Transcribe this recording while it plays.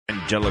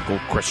evangelical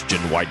Christian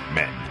white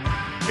men.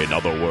 In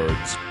other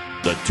words,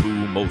 the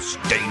two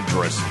most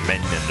dangerous men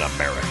in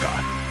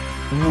America,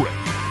 Rick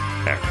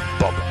and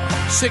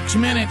Bubba. 6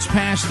 minutes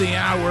past the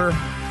hour.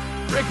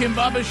 Rick and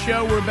Bubba's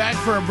show. We're back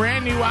for a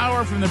brand new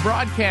hour from the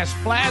Broadcast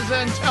Plaza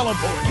and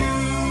Teleport.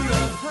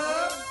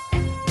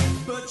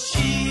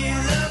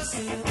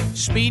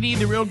 Speedy,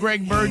 the real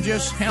Greg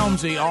Burgess,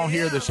 Helmsy, all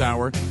here this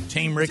hour.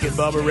 Team Rick and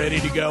Bubba ready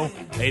to go.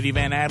 Eddie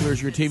Van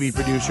Adler's your TV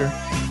producer.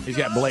 He's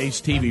got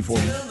Blaze TV for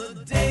you.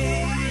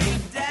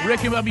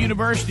 Rick and Bubba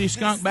University,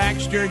 Skunk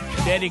Baxter,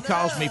 Daddy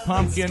Calls Me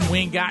Pumpkin, We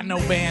Ain't Got No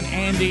Band,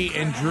 Andy,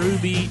 and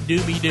Drooby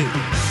Dooby Doo.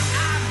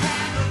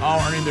 All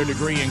earning their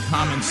degree in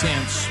common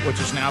sense, which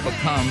has now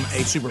become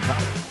a superpower.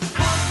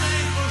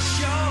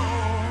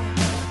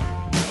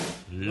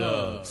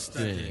 Love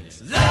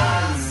stinks.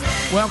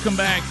 Welcome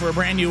back for a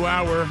brand new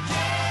hour.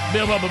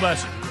 Bill Bubba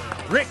Bussey.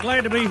 Rick,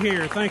 glad to be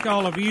here. Thank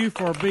all of you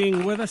for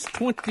being with us.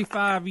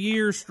 25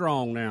 years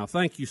strong now.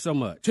 Thank you so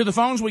much. To the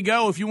phones we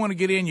go. If you want to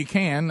get in, you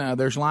can.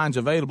 There's lines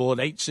available at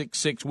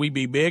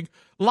 866-WE-BE-BIG.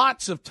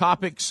 Lots of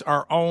topics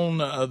are on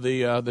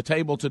the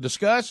table to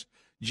discuss.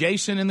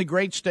 Jason in the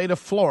great state of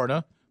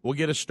Florida will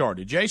get us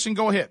started. Jason,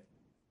 go ahead.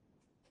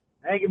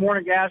 Hey, good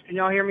morning, guys. Can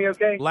y'all hear me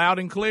okay? Loud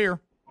and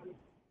clear.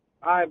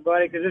 All right,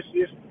 buddy, because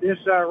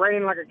it's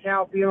raining like a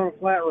cow peeing on a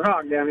flat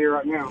rock down here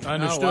right now.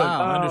 Understood. Oh,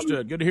 wow.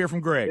 Understood. Good to hear from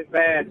Greg. It's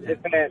bad. It's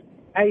bad.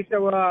 Hey,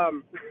 so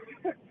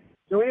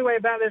anyway,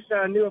 about this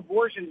new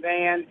abortion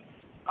ban,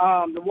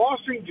 the Wall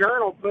Street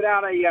Journal put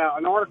out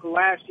an article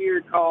last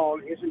year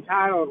it's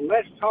entitled,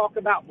 Let's Talk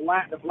About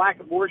the Black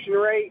Abortion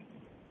Rate.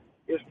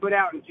 It was put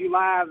out in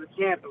July the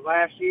 10th of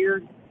last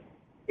year.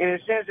 And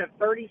it says that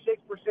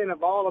 36%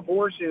 of all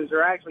abortions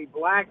are actually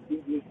black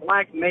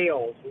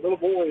males, little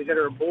boys that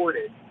are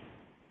aborted.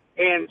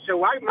 And so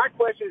my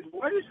question is,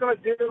 what is it going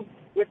to do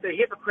with the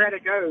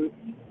Hippocratic Oath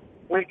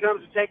when it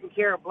comes to taking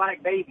care of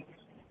black babies?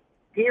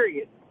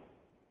 Period.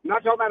 I'm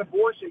not talking about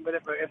abortion, but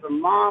if a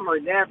mom or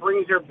dad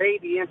brings their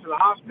baby into the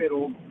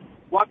hospital,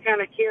 what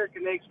kind of care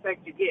can they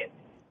expect to get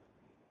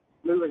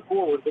moving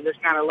forward with this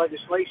kind of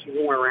legislation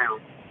going around?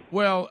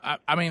 Well,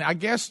 I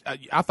guess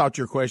I thought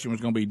your question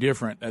was going to be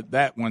different.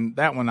 That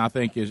one I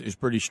think is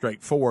pretty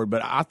straightforward.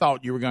 But I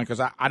thought you were going to,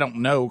 because I don't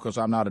know, because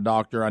I'm not a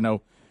doctor. I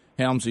know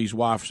Helmsy's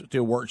wife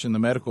still works in the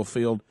medical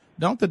field.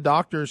 Don't the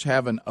doctors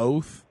have an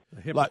oath? The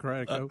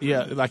Hippocratic Oath?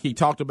 Yeah, like he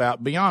talked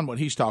about, beyond what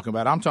he's talking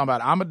about. I'm talking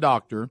about, I'm a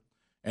doctor,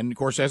 and, of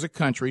course, as a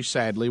country,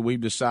 sadly,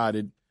 we've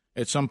decided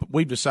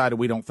we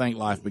don't think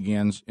life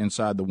begins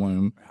inside the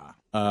womb.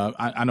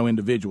 I know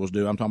individuals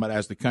do. I'm talking about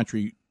as the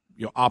country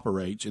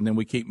operates, and then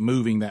we keep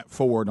moving that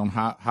forward on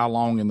how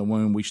long in the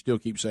womb. We still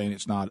keep saying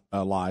it's not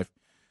life.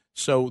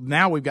 So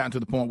now we've gotten to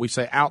the point we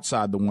say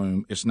outside the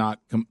womb, it's not.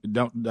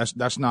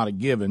 That's not a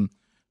given.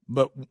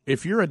 But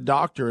if you're a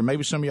doctor, and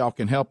maybe some of y'all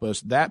can help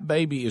us, that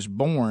baby is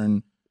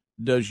born.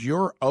 Does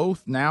your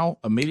oath now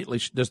immediately?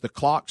 Does the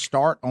clock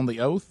start on the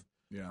oath?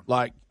 Yeah.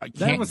 Like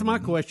that was my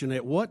question.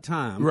 At what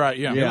time? Right.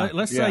 Yeah.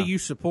 Let's say you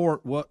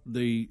support what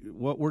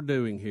we're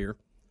doing here.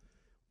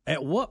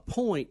 At what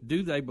point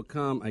do they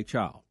become a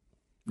child?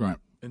 Right.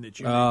 And that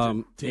you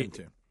need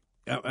to.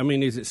 I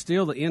mean, is it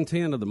still the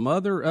intent of the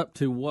mother? Up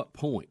to what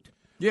point?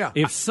 Yeah.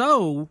 If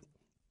so,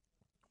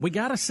 we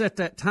got to set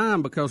that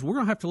time, because we're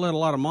going to have to let a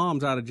lot of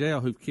moms out of jail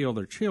who've killed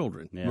their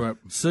children. Yeah. Right.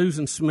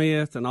 Susan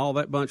Smith and all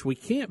that bunch. We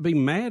can't be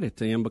mad at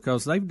them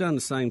because they've done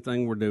the same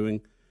thing we're doing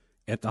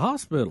at the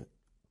hospital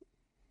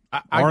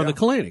or the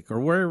clinic or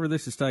wherever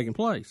this is taking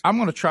place. I'm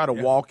going to try to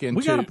walk into.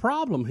 We got a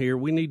problem here.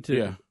 We need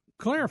to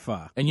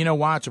clarify. And you know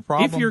why it's a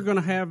problem? If you're going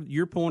to have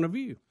your point of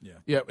view.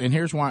 Yeah, and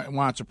here's why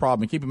it's a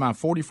problem. And keep in mind,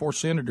 44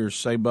 senators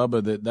say,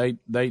 Bubba, that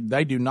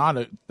they do not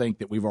think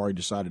that we've already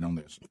decided on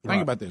this.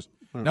 Think about this.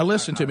 Now,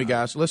 listen to me,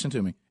 guys. Listen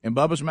to me. And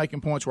Bubba's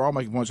making points. We're all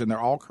making points, and they're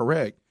all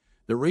correct.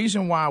 The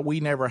reason why we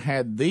never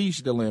had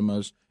these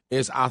dilemmas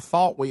is I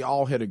thought we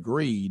all had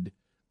agreed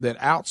that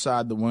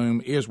outside the womb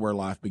is where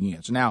life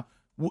begins. Now,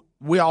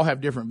 we all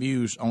have different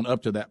views on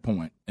up to that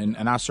point, and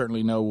I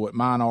certainly know what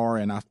mine are,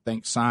 and I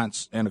think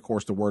science and, of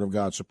course, the Word of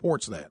God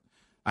supports that.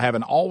 I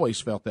haven't always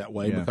felt that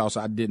way because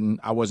I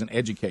wasn't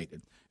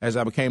educated. As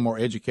I became more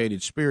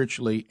educated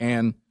spiritually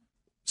and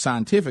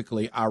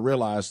scientifically, I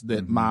realized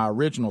that my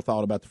original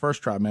thought about the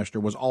first trimester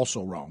was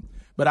also wrong.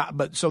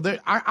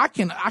 I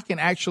can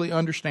actually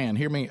understand.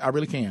 Hear me, I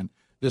really can.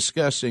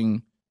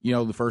 Discussing,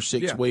 the first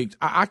 6 weeks,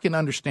 I can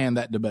understand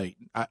that debate.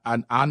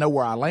 I know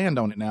where I land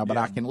on it now, but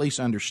I can at least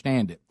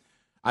understand it.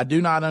 I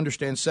do not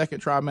understand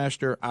second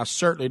trimester. I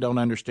certainly don't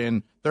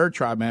understand third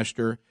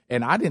trimester,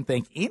 and I didn't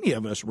think any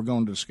of us were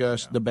going to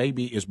discuss the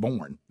baby is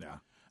born.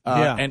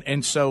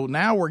 And so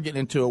now we're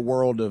getting into a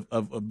world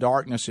of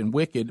darkness and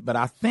wicked, but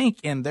I think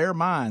in their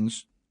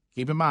minds,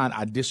 keep in mind,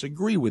 I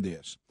disagree with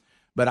this,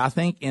 but I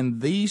think in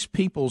these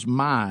people's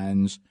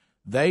minds,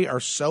 they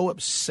are so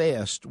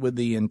obsessed with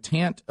the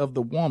intent of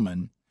the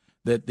woman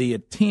that the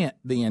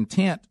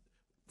intent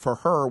for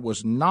her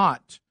was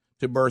not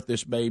to birth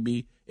this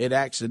baby. It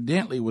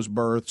accidentally was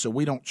birthed, so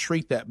we don't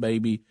treat that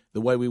baby the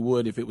way we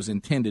would if it was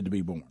intended to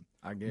be born.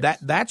 I guess.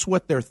 That's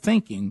what they're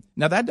thinking.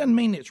 Now, that doesn't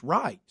mean it's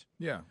right.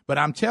 Yeah. But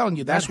I'm telling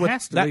you, that's that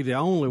has to be the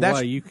only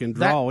way you can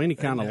draw any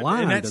kind of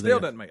line. And that to still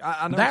this. doesn't make.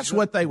 I know that's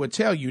what they would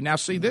tell you. Now,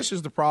 see, this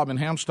is the problem. And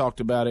Helms talked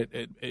about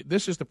it.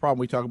 This is the problem.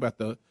 We talk about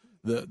the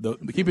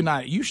keep in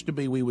mind. It used to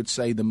be we would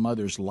say the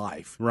mother's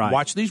life. Right.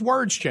 Watch these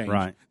words change.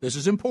 Right. This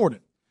is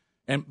important.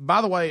 And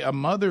by the way, a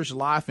mother's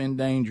life in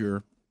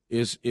danger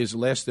is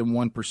less than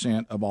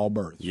 1% of all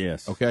births.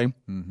 Yes. Okay.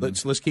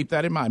 Let's keep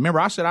that in mind. Remember,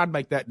 I said I'd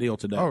make that deal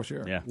today. Oh,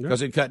 sure. Yeah.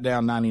 Because it cut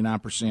down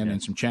 99%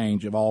 and some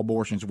change of all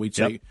abortions. We'd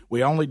say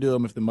we only do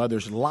them if the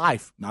mother's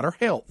life, not her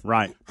health.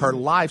 Right. Her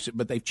life's,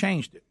 but they've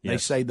changed it. They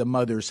say the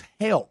mother's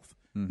health.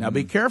 Now,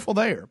 be careful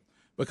there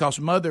because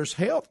mother's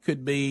health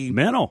could be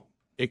mental.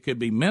 It could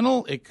be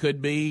mental. It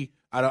could be.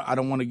 I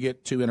don't want to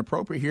get too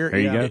inappropriate here. There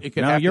you go. It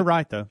could You're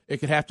right, though. It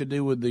could have to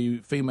do with the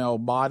female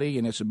body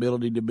and its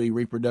ability to be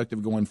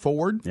reproductive going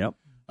forward. Yep.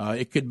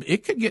 It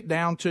could get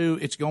down to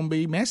it's going to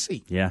be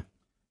messy. Yeah.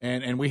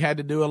 And we had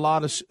to do a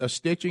lot of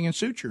stitching and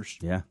sutures.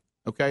 Yeah.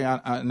 Okay,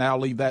 and I'll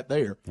leave that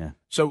there. Yeah.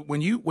 So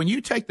when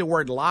you take the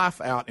word life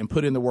out and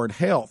put in the word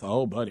health,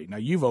 oh buddy, now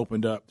you've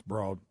opened up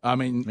broad. I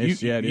mean,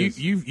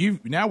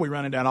 you've now we're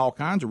running down all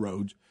kinds of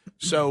roads.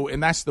 So,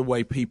 and that's the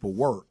way people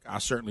work. I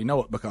certainly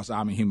know it because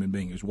I'm a human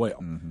being as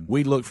well.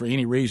 We look for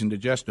any reason to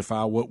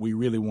justify what we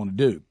really want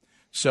to do.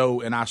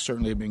 So, and I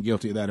certainly have been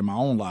guilty of that in my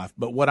own life.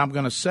 But what I'm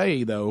going to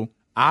say, though,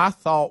 I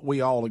thought we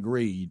all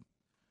agreed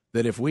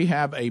that if we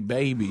have a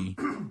baby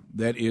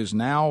that is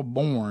now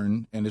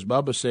born and, as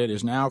Bubba said,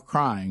 is now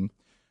crying,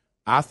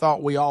 I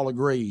thought we all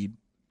agreed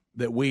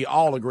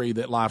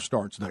that life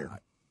starts there.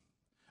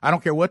 I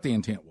don't care what the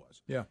intent was.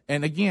 Yeah.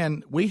 And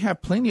again, we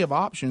have plenty of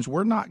options.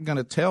 We're not going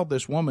to tell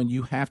this woman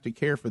you have to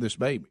care for this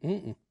baby.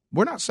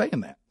 We're not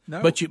saying that.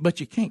 No. But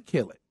you can't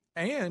kill it.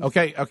 And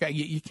okay,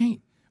 you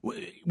can't.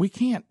 We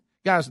can't,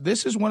 guys.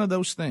 This is one of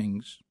those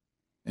things.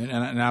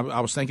 And I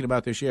was thinking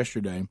about this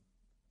yesterday.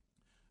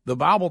 The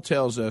Bible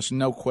tells us,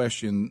 no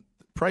question,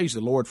 praise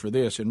the Lord for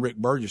this in Rick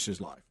Burgess's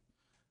life,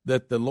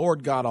 that the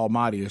Lord God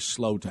Almighty is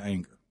slow to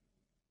anger.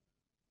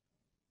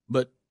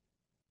 But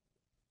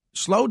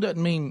slow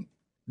doesn't mean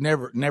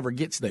never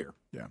gets there.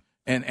 Yeah.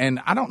 And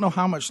I don't know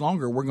how much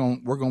longer we're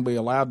going to be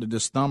allowed to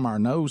just thumb our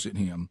nose at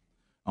him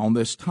on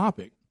this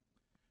topic.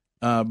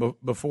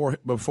 Before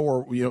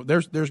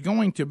there's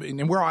going to be,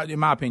 and we're, in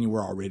my opinion,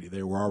 we're already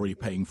there. We're already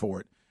paying for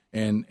it.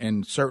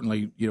 And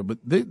certainly, but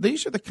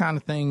these are the kind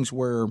of things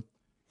where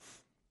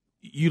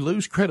you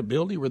lose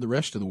credibility with the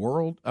rest of the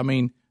world. I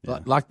mean,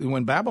 like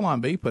when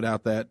Babylon Bee put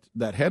out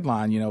that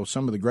headline,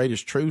 some of the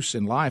greatest truths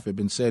in life have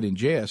been said in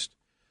jest,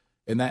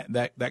 and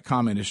that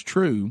comment is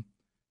true.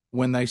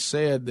 When they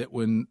said that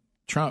when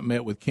Trump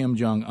met with Kim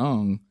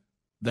Jong-un,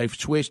 they've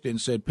switched it and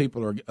said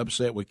people are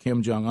upset with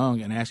Kim Jong-un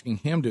and asking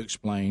him to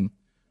explain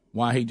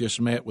why he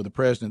just met with a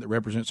president that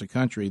represents a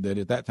country that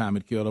at that time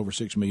had killed over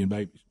 6 million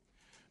babies.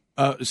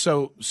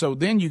 So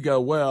then you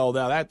go, well,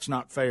 now that's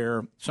not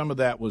fair. Some of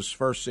that was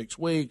first 6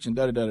 weeks and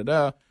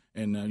da-da-da-da-da.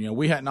 And,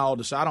 we hadn't all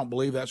decided. I don't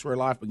believe that's where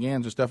life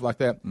begins and stuff like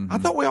that. I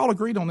thought we all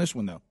agreed on this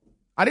one, though.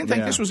 I didn't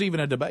think this was even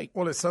a debate.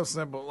 Well, it's so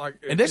simple.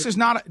 And this is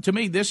not, to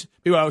me,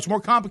 it's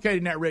more complicated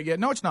than that, Rick. Yeah,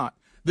 no, it's not.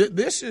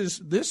 This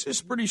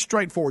is pretty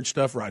straightforward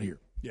stuff right here.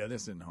 Yeah,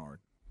 this isn't hard.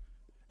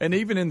 And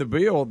even in the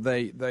bill,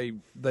 they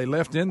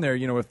left in there,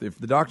 if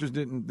the doctors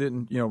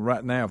didn't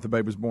right now, if the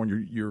baby was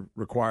born, you're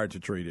required to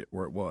treat it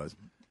where it was.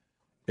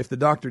 If the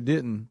doctor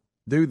didn't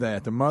do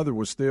that, the mother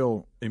was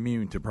still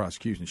immune to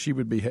prosecution. She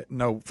would be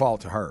no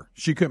fault to her.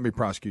 She couldn't be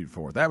prosecuted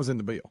for it. That was in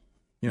the bill.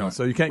 Right.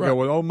 So you can't go,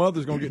 well,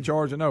 mother's going to get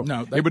charged. No,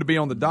 it would be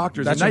on the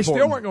doctors. And they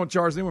still weren't going to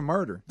charge them with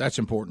murder. That's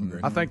important,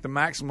 Greg. I think the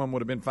maximum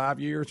would have been 5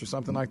 years or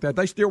something like that.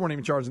 They still weren't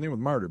even charging them with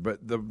murder.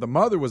 But the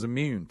mother was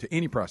immune to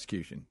any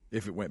prosecution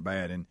if it went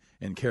bad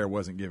and care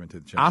wasn't given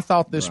to the child. I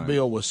thought this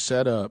bill was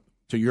set up,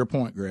 to your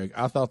point, Greg,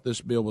 I thought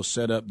this bill was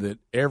set up that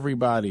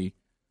everybody,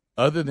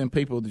 other than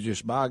people that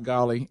just, by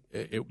golly,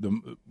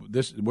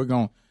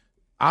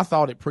 I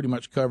thought it pretty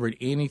much covered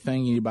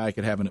anything anybody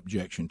could have an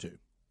objection to.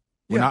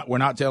 We're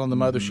not telling the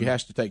mother she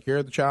has to take care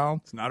of the child.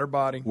 It's not her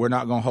body. We're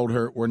not going to hold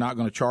her. We're not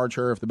going to charge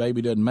her if the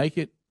baby doesn't make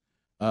it.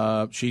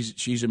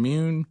 She's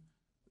immune.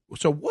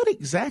 So what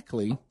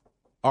exactly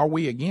are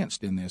we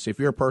against in this? If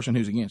you're a person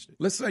who's against it,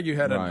 let's say you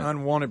had an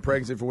unwanted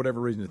pregnancy for whatever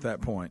reason at that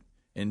point,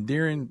 and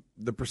during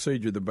the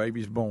procedure the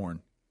baby's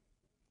born,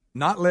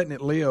 not letting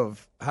it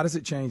live. How does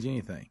it change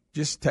anything?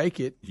 Just take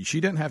it. She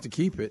doesn't have to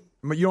keep it.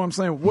 You know what I'm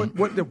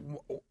saying?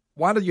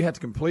 Why do you have to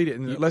complete it?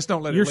 And let's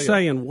don't let it live. You're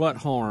saying what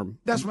harm?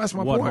 That's my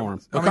what point.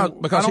 Harm?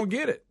 Because I don't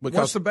get it.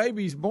 Once the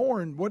baby's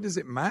born, what does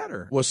it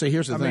matter? Well, see,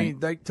 here's the thing. I mean,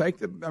 they take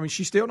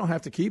she still don't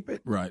have to keep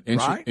it. Right.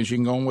 And she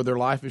can go on with her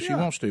life if she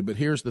wants to. But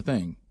here's the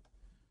thing.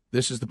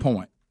 This is the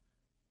point.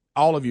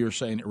 All of you are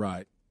saying it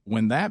right.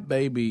 When that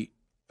baby,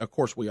 of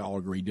course, we all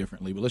agree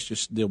differently, but let's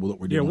just deal with what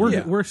we're doing.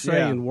 Yeah, we're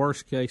saying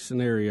worst case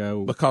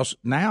scenario. Because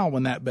now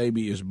when that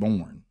baby is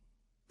born,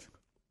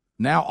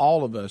 now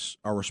all of us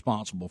are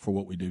responsible for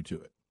what we do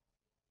to it.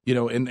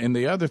 And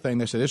the other thing,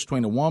 they said, this is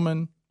between a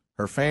woman,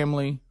 her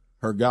family,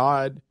 her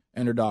God,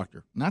 and her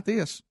doctor. Not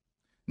this.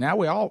 Now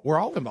we're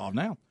all involved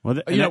now.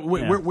 Well,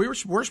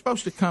 we're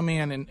supposed to come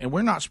in, and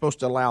we're not supposed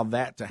to allow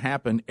that to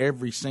happen,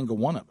 every single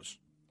one of us,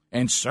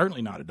 and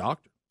certainly not a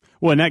doctor.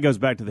 Well, and that goes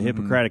back to the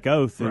Hippocratic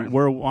Oath. Right. And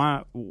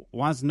why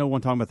is no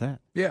one talking about that?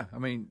 Yeah, I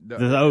mean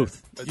the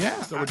oath.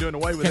 Yeah, so we're doing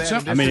away with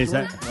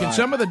that. Can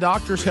some of the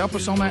doctors help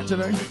us on that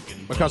today?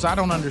 Because I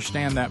don't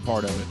understand that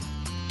part of it.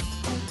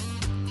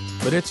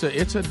 But it's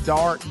a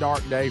dark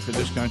day for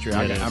this country.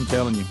 I'm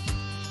telling you.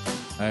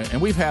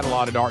 And we've had a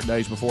lot of dark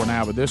days before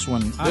now, but this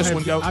one goes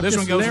in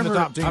the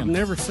top 10. I've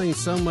never seen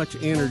so much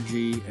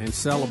energy and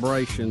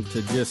celebration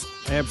to just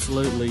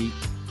absolutely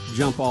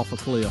jump off a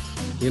cliff,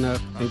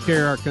 and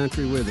carry our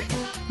country with it.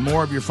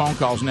 More of your phone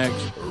calls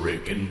next.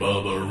 Rick and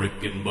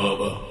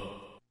Bubba.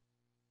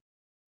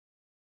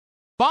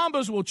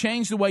 Bombas will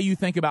change the way you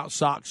think about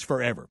socks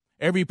forever.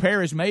 Every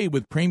pair is made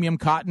with premium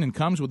cotton and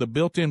comes with a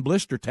built-in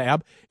blister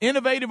tab,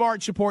 innovative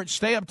arch support,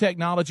 stay-up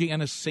technology,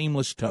 and a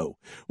seamless toe.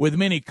 With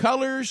many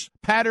colors,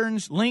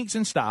 patterns, lengths,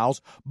 and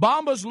styles,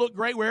 Bombas look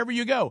great wherever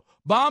you go.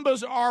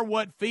 Bombas are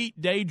what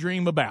feet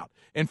daydream about.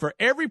 And for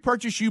every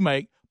purchase you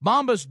make,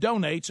 Bombas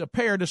donates a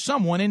pair to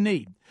someone in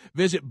need.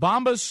 Visit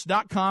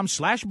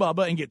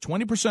bombas.com/Bubba and get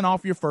 20%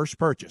 off your first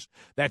purchase.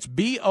 That's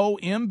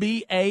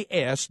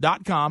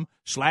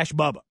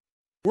BOMBAS.com/Bubba.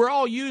 We're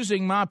all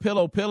using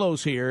MyPillow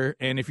pillows here,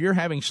 and if you're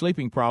having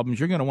sleeping problems,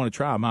 you're going to want to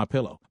try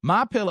MyPillow.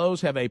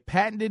 MyPillows have a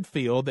patented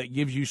feel that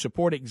gives you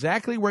support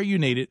exactly where you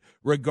need it,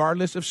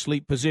 regardless of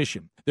sleep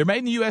position. They're made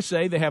in the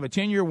USA. They have a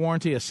 10-year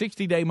warranty, a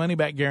 60-day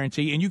money-back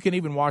guarantee, and you can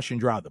even wash and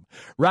dry them.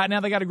 Right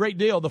now, they got a great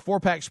deal, the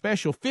 4-pack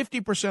special,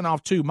 50%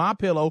 off 2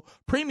 MyPillow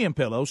premium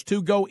pillows,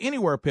 2 Go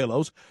Anywhere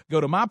pillows.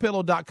 Go to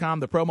MyPillow.com.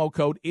 The promo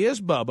code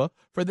is Bubba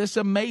for this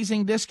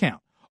amazing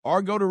discount.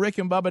 Or go to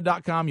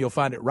RickandBubba.com. You'll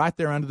find it right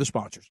there under the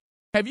sponsors.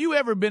 Have you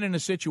ever been in a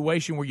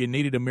situation where you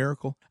needed a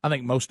miracle? I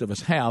think most of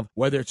us have.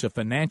 Whether it's a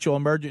financial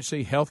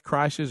emergency, health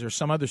crisis, or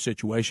some other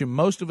situation,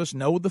 most of us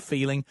know the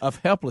feeling of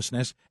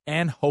helplessness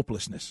and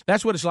hopelessness.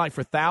 That's what it's like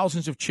for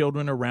thousands of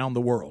children around the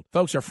world.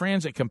 Folks, our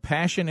friends at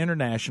Compassion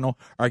International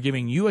are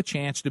giving you a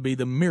chance to be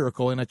the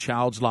miracle in a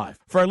child's life.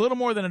 For a little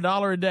more than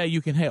 $1 a day,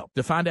 you can help.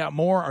 To find out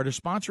more or to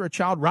sponsor a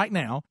child right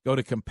now, go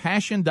to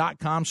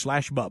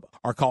compassion.com/Bubba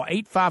or call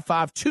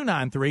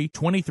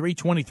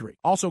 855-293-2323.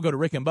 Also go to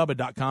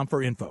rickandbubba.com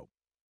for info.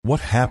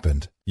 What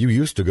happened? You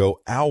used to go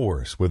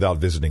hours without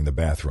visiting the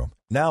bathroom.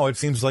 Now it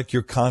seems like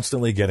you're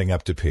constantly getting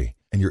up to pee,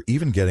 and you're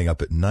even getting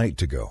up at night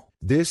to go.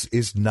 This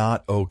is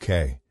not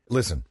okay.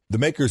 Listen, the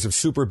makers of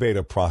Super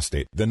Beta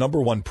Prostate, the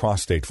 #1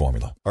 prostate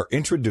formula, are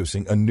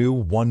introducing a new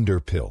wonder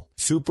pill,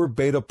 Super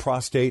Beta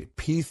Prostate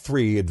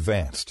P3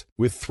 Advanced,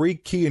 with 3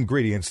 key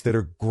ingredients that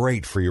are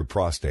great for your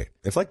prostate.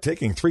 It's like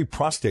taking 3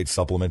 prostate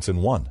supplements in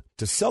one.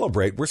 To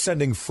celebrate, we're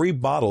sending free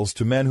bottles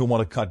to men who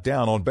want to cut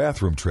down on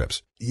bathroom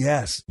trips.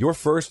 Yes, your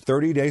first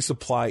 30-day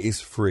supply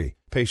is free.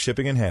 Pay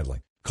shipping and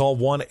handling. Call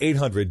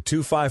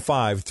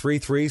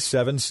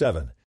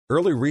 1-800-255-3377.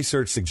 Early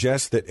research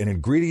suggests that an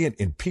ingredient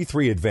in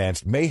P3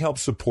 Advanced may help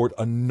support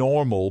a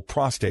normal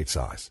prostate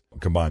size.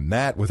 Combine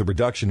that with a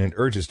reduction in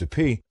urges to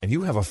pee, and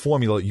you have a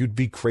formula you'd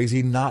be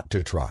crazy not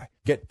to try.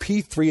 Get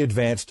P3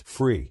 Advanced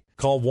free.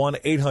 Call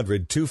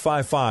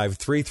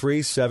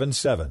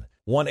 1-800-255-3377.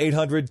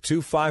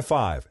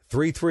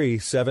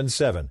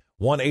 1-800-255-3377.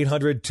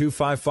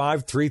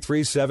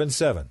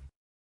 1-800-255-3377.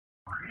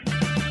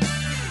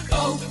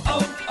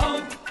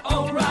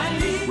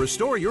 O'Reilly.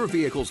 Restore your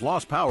vehicle's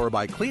lost power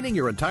by cleaning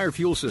your entire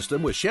fuel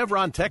system with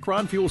Chevron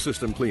Techron Fuel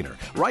System Cleaner.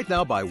 Right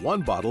now, buy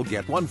 1 bottle,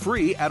 get 1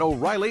 free at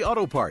O'Reilly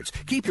Auto Parts.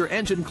 Keep your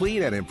engine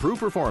clean and improve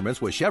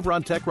performance with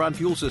Chevron Techron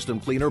Fuel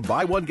System Cleaner.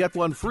 Buy 1, get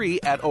 1 free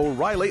at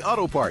O'Reilly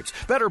Auto Parts.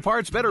 Better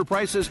parts, better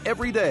prices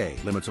every day.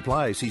 Limit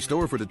supply. See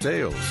store for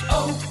details.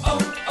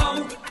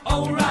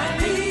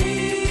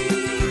 O'Reilly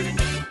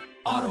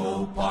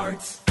Auto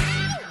Parts.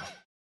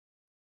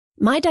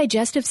 My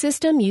digestive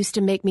system used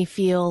to make me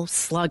feel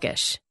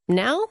sluggish.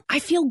 Now I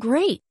feel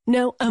great.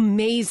 No,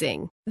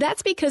 amazing.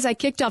 That's because I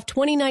kicked off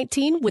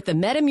 2019 with the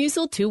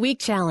Metamucil 2-week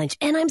challenge,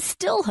 and I'm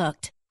still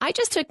hooked. I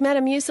just took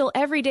Metamucil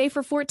every day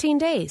for 14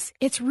 days.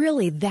 It's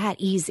really that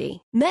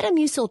easy.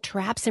 Metamucil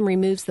traps and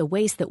removes the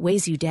waste that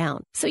weighs you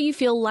down, so you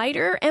feel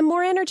lighter and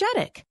more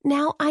energetic.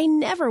 Now I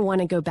never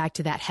want to go back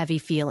to that heavy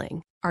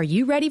feeling. Are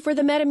you ready for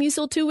the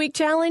Metamucil 2-week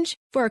challenge?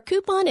 For a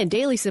coupon and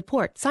daily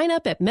support, sign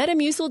up at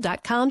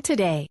Metamucil.com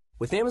today.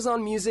 With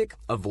Amazon Music,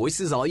 a voice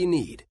is all you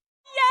need.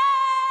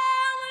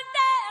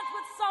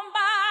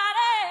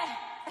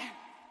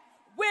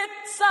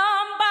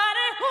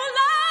 Somebody who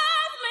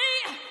loves me.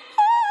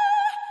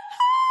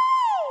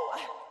 Ooh, ooh.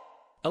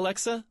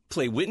 Alexa,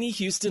 play Whitney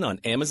Houston on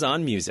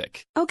Amazon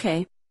Music.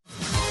 Okay.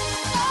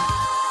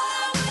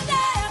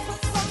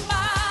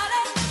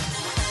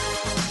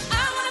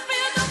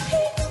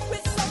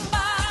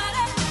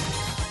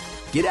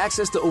 Get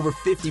access to over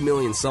 50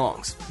 million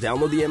songs.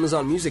 Download the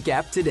Amazon Music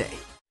app today.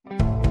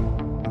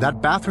 That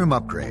bathroom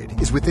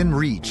upgrade is within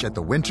reach at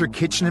the Winter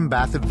Kitchen and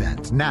Bath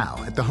event now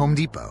at the Home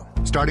Depot,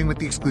 starting with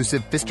the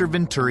exclusive Pfister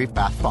Venturi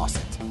bath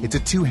faucet. It's a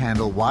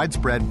two-handle,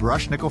 widespread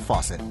brush nickel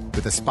faucet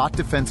with a spot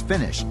defense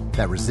finish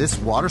that resists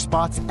water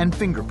spots and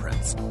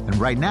fingerprints. And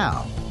right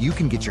now, you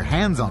can get your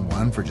hands on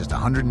one for just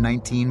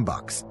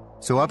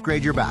 $119. So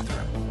upgrade your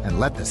bathroom and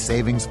let the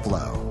savings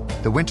flow.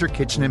 The Winter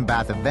Kitchen and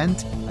Bath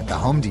event at the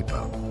Home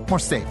Depot. More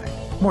saving,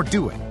 more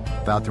doing.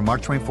 Valid through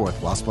March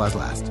 24th while supplies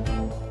last.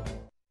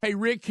 Hey,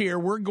 Rick here.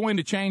 We're going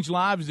to change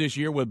lives this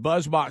year with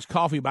BuzzBox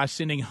Coffee by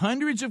sending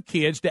hundreds of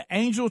kids to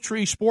Angel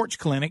Tree Sports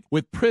Clinic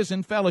with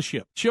Prison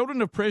Fellowship. Children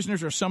of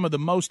prisoners are some of the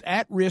most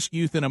at-risk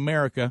youth in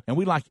America, and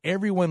we'd like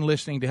everyone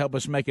listening to help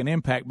us make an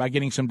impact by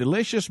getting some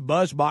delicious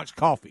BuzzBox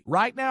Coffee.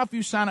 Right now, if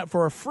you sign up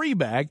for a free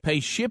bag, pay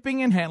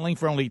shipping and handling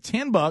for only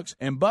 $10,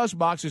 and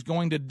BuzzBox is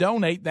going to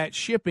donate that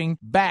shipping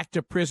back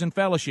to Prison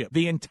Fellowship,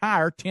 the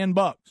entire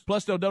 $10.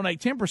 Plus, they'll donate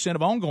 10%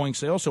 of ongoing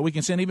sales so we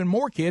can send even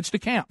more kids to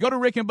camp. Go to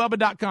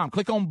rickandbubba.com.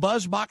 Click on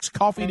BuzzBox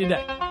Coffee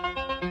today.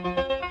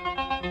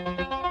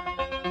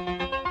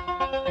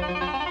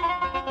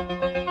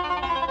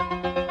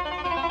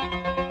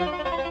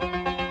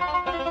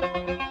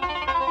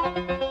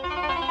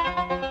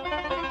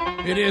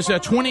 It is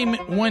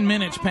 21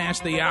 minutes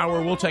past the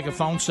hour. We'll take a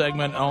phone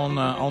segment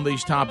on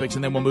these topics,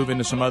 and then we'll move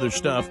into some other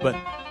stuff. But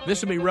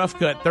this will be rough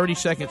cut, 30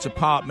 seconds a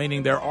pop,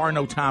 meaning there are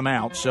no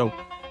timeouts.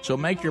 So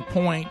make your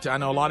point. I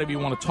know a lot of you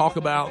want to talk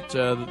about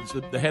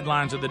the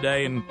headlines of the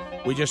day, and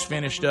we just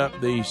finished up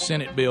the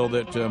Senate bill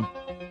that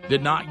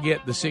did not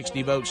get the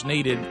 60 votes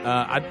needed.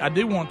 I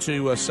do want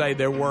to say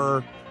there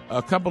were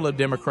a couple of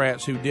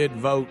Democrats who did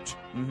vote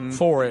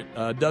for it.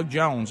 Doug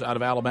Jones out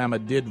of Alabama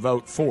did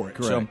vote for it.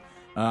 Correct. So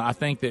I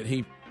think that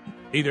he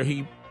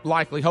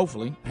likely,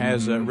 hopefully,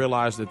 has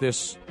realized that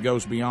this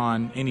goes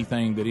beyond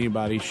anything that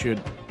anybody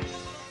should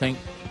think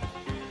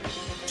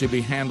to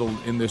be handled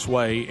in this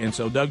way. And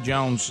so Doug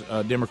Jones,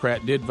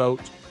 Democrat, did vote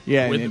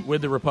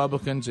with the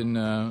Republicans. And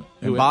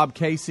Bob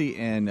Casey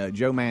and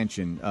Joe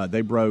Manchin,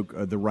 they broke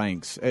the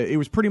ranks. It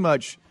was pretty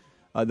much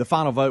the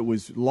final vote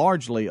was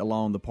largely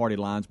along the party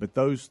lines, but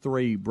those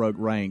three broke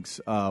ranks.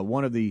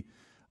 One of the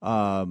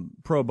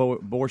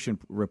pro-abortion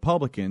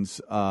Republicans,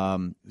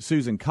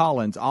 Susan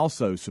Collins,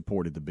 also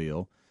supported the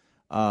bill,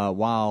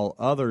 while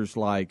others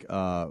like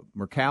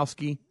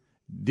Murkowski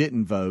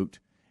didn't vote.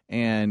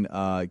 And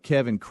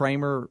Kevin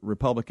Cramer,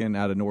 Republican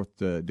out of North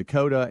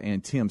Dakota,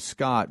 and Tim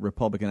Scott,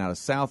 Republican out of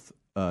South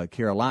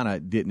Carolina,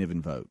 didn't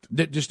even vote.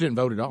 Just didn't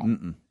vote at all.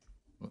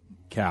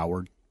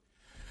 Coward.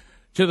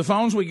 To the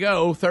phones we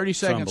go. 30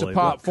 seconds a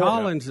pop.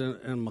 Collins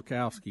and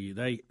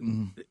Murkowski,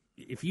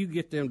 if you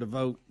get them to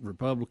vote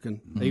Republican,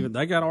 even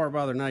they got R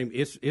by their name,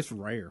 it's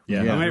rare.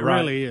 Yeah, I mean, it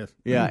really is.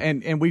 Yeah,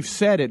 and we've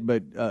said it,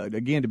 but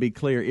again, to be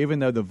clear, even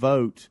though the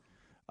vote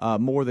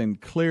more than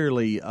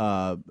clearly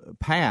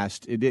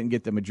passed, it didn't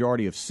get the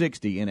majority of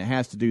 60, and it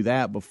has to do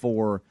that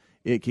before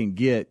it can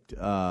get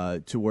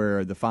to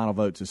where the final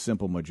vote's a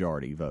simple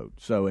majority vote.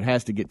 So it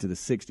has to get to the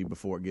 60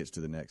 before it gets to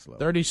the next level.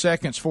 30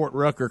 seconds, Fort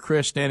Rucker.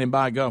 Chris standing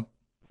by. Go.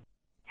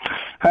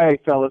 Hey,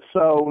 fellas.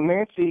 So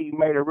Nancy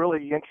made a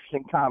really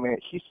interesting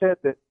comment. She said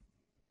that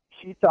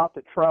she thought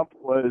that Trump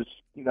was,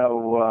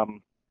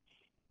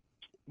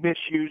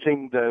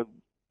 misusing the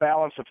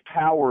balance of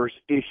powers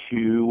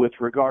issue with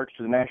regards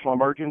to the national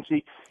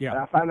emergency. Yeah. And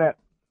I find that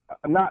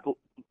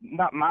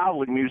not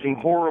mildly amusing,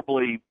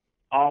 horribly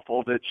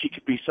awful that she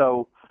could be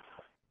so,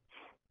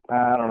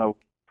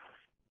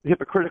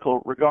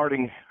 hypocritical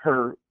regarding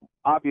her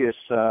obvious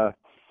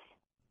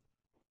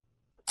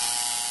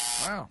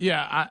Wow.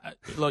 Yeah,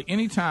 look,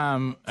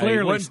 anytime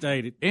clearly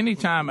stated,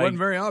 anytime wasn't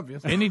very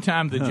obvious.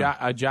 Anytime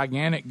a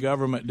gigantic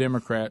government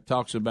Democrat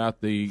talks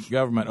about the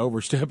government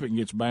overstepping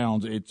its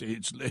bounds, it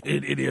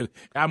is.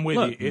 I'm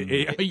with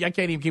you. I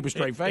can't even keep a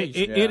straight face.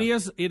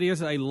 It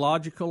is a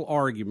logical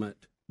argument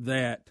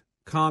that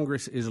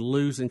Congress is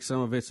losing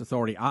some of its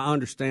authority. I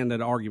understand that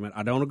argument.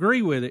 I don't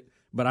agree with it,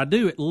 but I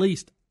do at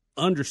least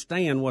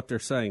understand what they're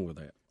saying with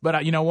that.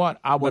 But you know what?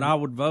 I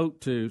would vote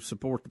to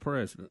support the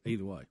president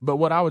either way. But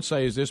what I would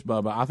say is this,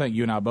 Bubba. I think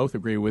you and I both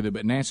agree with it.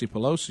 But Nancy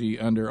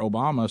Pelosi under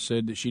Obama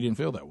said that she didn't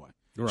feel that way.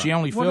 Right. She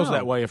only feels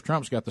that way if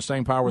Trump's got the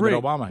same power that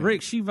Obama had.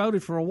 Rick, she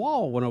voted for a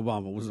wall when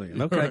Obama was in.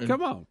 Okay,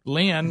 come on.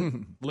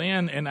 Lynn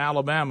in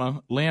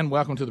Alabama. Lynn,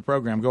 welcome to the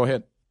program. Go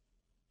ahead.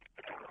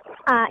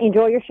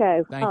 Enjoy your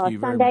show. Thank you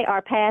very Sunday, much.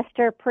 our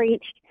pastor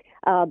preached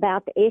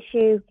about the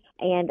issue,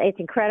 and it's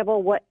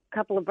incredible what a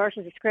couple of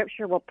verses of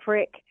Scripture will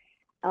prick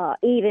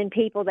even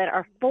people that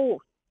are for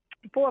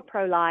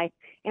pro-life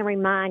and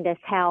remind us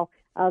how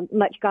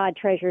much God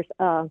treasures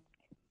the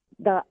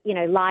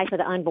life of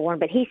the unborn.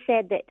 But he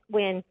said that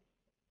when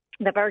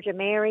the Virgin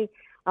Mary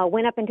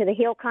went up into the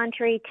hill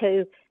country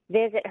to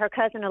visit her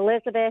cousin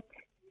Elizabeth,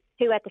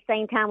 who at the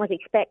same time was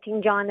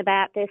expecting John the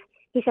Baptist,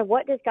 he said,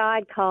 "What does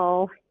God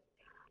call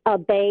a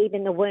babe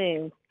in the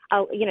womb?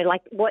 Oh,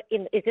 like what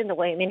is in the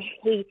womb?" And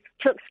he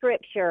took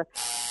Scripture.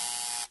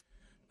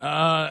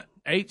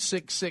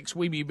 866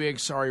 we be big.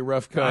 Sorry,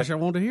 rough cut. Gosh, I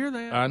want to hear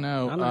that. I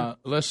know.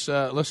 Let's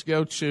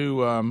go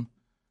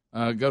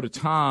to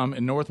Tom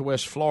in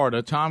Northwest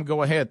Florida. Tom,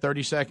 go ahead.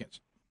 30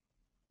 seconds.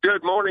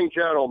 Good morning,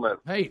 gentlemen.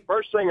 Hey.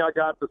 First thing I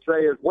got to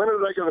say is, when are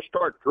they going to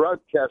start drug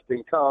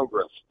testing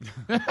Congress?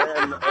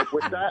 And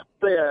with that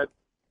said,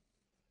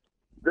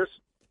 this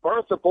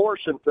birth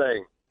abortion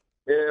thing,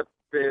 if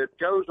it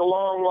goes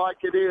along like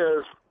it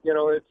is,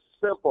 it's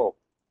simple.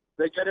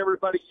 They get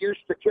everybody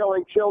used to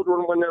killing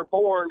children when they're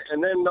born,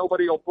 and then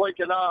nobody will blink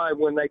an eye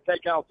when they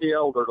take out the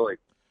elderly.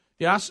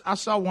 Yeah, I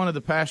saw one of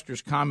the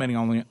pastors commenting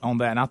on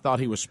that, and I thought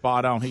he was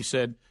spot on. He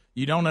said,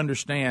 you don't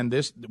understand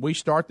this. We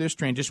start this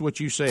trend, just what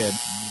you said.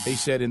 He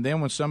said, and then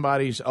when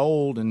somebody's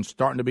old and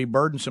starting to be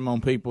burdensome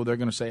on people, they're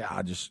going to say,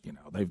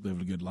 they've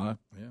lived a good life.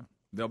 Yeah.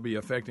 They'll be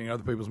affecting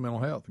other people's mental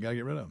health. You got to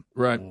get rid of them.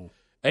 Right.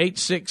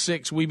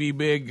 866 We Be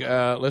Big.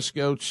 Let's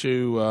go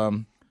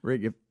to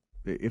Rick.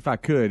 If I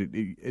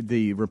could,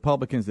 the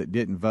Republicans that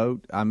didn't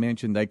vote, I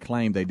mentioned they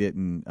claimed they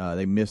didn't.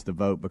 They missed the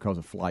vote because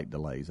of flight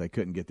delays. They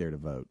couldn't get there to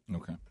vote.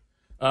 Okay.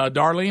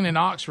 Darlene in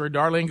Oxford.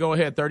 Darlene, go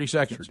ahead. 30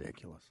 seconds. That's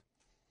ridiculous.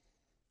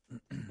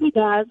 Hey,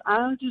 guys.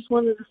 I just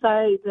wanted to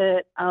say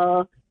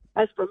that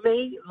as for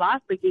me,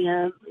 life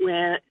began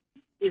when,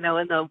 in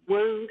the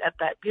womb at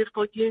that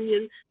beautiful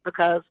union,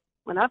 because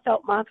when I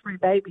felt my 3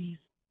 babies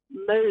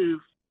move,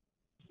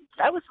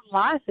 that was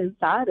life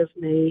inside of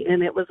me,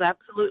 and it was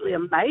absolutely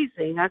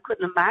amazing. I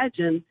couldn't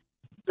imagine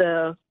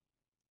the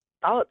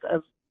thoughts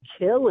of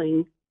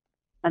killing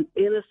an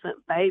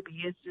innocent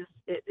baby. It's just,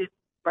 it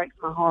breaks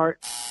my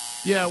heart.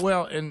 Yeah,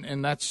 well,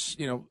 and that's,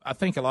 I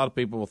think a lot of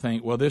people will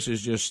think, well, this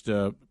is just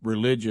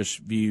religious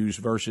views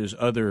versus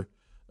other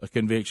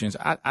convictions.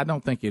 I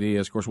don't think it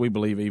is. Of course, we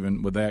believe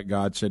even with that,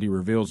 God said he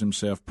reveals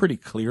himself pretty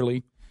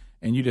clearly,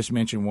 and you just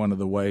mentioned one of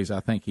the ways I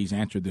think he's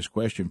answered this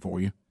question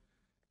for you,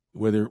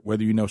 whether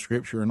you know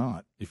Scripture or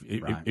not.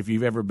 If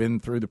you've ever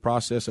been through the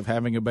process of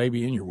having a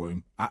baby in your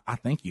womb, I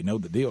think you know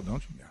the deal,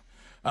 don't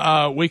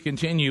you? We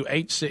continue,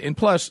 8, and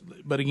plus,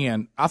 but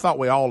again, I thought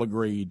we all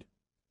agreed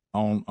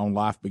on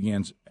life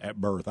begins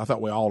at birth. I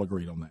thought we all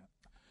agreed on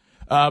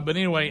that. But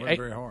anyway,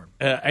 very hard.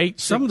 8.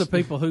 Some of the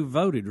people who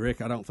voted,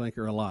 Rick, I don't think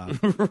are alive.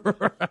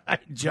 Right.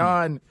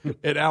 John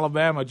at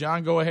Alabama.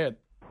 John, go ahead.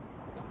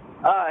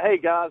 Hey,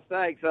 guys,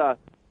 thanks.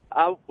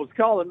 I was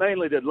calling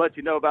mainly to let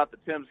you know about the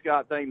Tim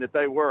Scott thing, that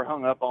they were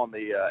hung up on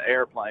the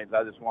airplanes.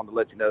 I just wanted to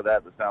let you know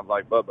that. It sounds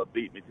like Bubba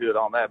beat me to it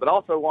on that. But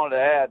also wanted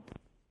to add,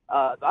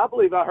 I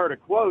believe I heard a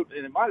quote,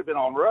 and it might have been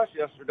on Rush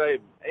yesterday,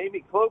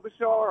 Amy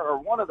Klobuchar or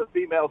one of the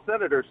female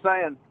senators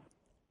saying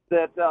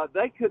that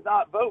they could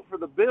not vote for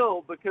the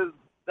bill because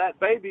that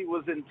baby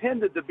was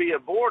intended to be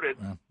aborted.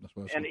 Yeah,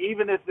 and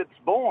even if it's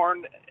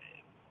born,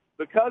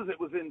 because it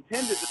was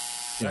intended to...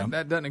 Yeah.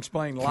 That doesn't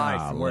explain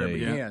life from where it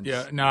begins.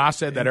 Yeah, no, I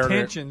said that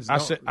earlier. I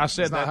said that's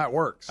that, not how it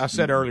works. I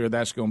said earlier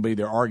that's going to be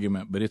their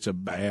argument, but it's a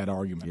bad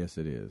argument. Yes,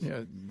 it is.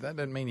 Yeah, that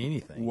doesn't mean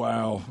anything.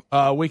 Wow.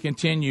 We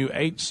continue.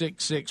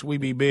 866 We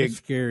Be Big. It's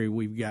scary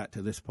we've got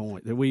to this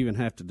point that we even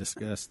have to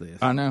discuss this.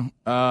 I know.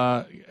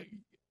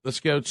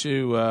 Let's go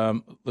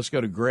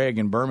to Greg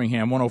in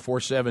Birmingham,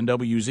 104.7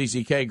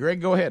 WZZK.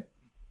 Greg, go ahead.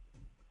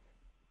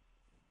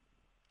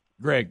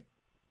 Greg.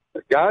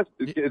 Guys,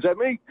 is that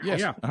me?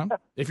 Yes. Yeah. Uh-huh.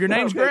 If your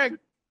name's Greg.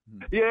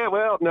 Yeah,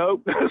 well,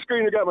 no, the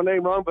screener got my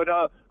name wrong, but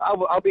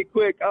I'll be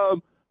quick. I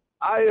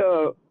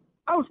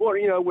was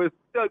wondering, with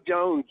Doug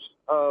Jones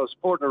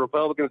supporting the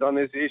Republicans on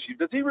this issue,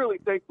 does he really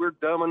think we're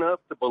dumb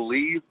enough to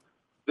believe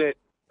that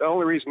the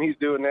only reason he's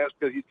doing that is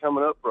because he's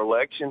coming up for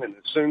election, and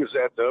as soon as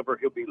that's over,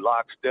 he'll be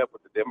lockstep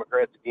with the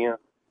Democrats again?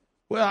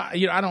 Well,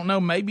 I don't know.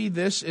 Maybe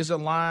this is a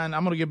line.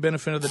 I'm going to give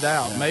benefit of the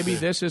doubt. Maybe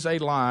this is a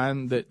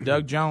line that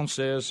Doug Jones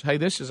says, hey,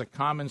 this is a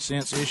common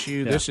sense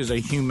issue. Yeah. This is a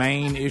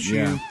humane issue.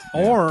 Yeah.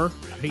 Or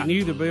he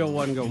knew the bill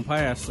wasn't going to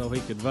pass, so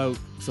he could vote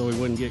so he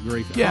wouldn't get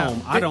grief at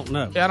home. I don't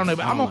know. I don't know.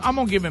 But I'm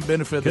going to give him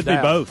benefit of the doubt.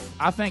 Could be both.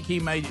 I think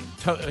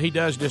he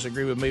does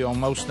disagree with me on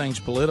most things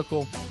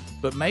political,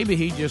 but maybe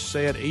he just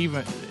said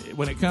even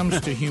when it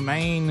comes to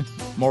humane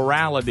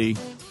morality,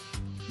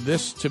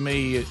 this, to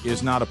me,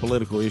 is not a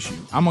political issue.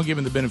 I'm going to give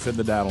him the benefit of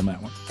the doubt on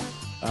that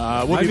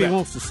one. Maybe he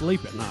wants to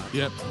sleep at night.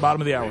 Yep,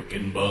 bottom of the hour. Rick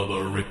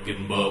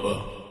and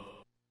Bubba.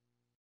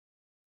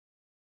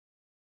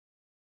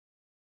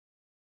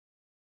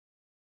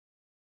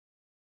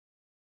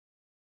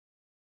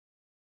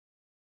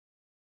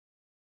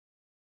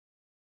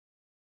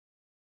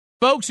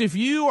 Folks, if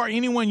you or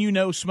anyone you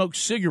know smokes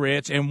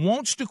cigarettes and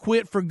wants to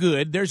quit for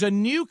good, there's a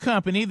new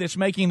company that's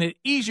making it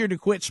easier to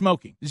quit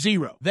smoking.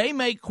 Zero. They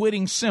make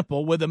quitting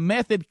simple with a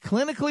method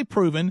clinically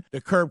proven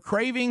to curb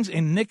cravings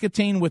and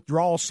nicotine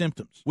withdrawal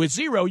symptoms. With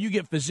Zero, you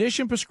get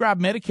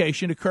physician-prescribed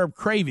medication to curb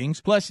cravings,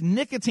 plus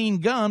nicotine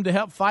gum to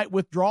help fight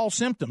withdrawal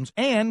symptoms,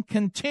 and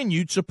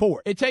continued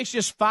support. It takes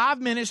just 5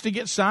 minutes to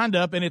get signed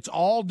up, and it's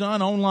all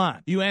done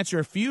online. You answer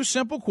a few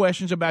simple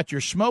questions about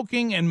your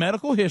smoking and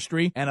medical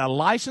history, and a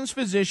licensed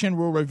physician physician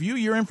will review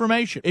your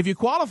information. If you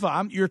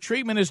qualify, your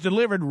treatment is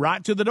delivered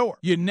right to the door.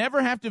 You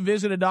never have to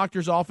visit a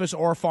doctor's office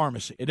or a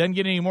pharmacy. It doesn't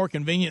get any more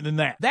convenient than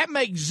that. That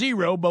makes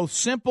Zero both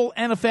simple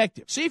and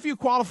effective. See if you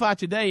qualify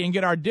today and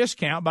get our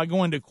discount by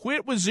going to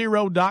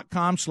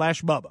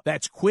quitwithzero.com/Bubba.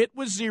 That's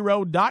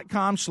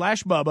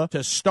quitwithzero.com/Bubba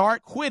to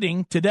start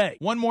quitting today.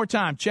 One more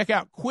time, check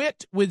out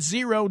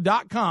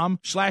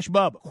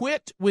quitwithzero.com/Bubba.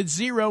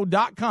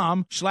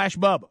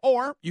 Quitwithzero.com/Bubba.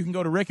 Or you can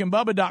go to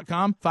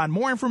rickandbubba.com, find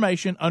more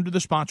information under the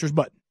sponsors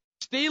button.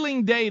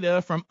 Stealing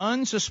data from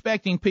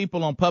unsuspecting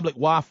people on public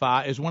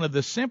Wi-Fi is one of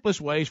the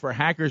simplest ways for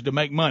hackers to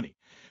make money.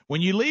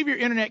 When you leave your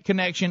internet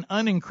connection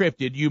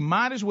unencrypted, you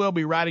might as well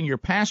be writing your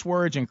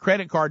passwords and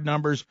credit card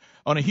numbers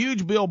on a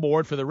huge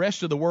billboard for the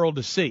rest of the world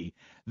to see.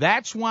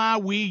 That's why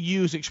we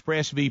use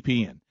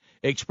ExpressVPN.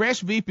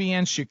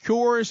 ExpressVPN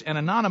secures and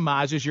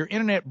anonymizes your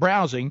internet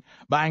browsing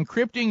by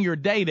encrypting your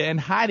data and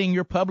hiding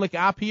your public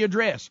IP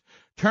address.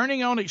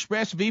 Turning on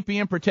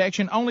ExpressVPN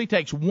protection only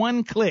takes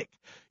one click.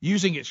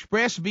 Using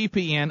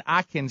ExpressVPN,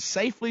 I can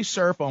safely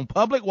surf on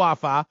public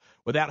Wi-Fi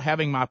without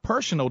having my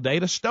personal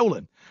data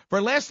stolen.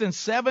 For less than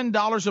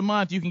 $7 a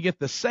month, you can get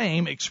the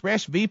same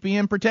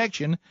ExpressVPN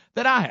protection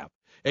that I have.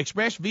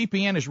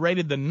 ExpressVPN is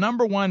rated the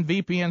 #1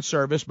 VPN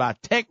service by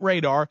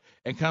TechRadar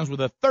and comes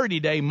with a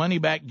 30-day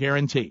money-back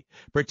guarantee.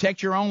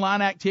 Protect your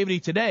online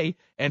activity today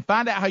and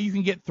find out how you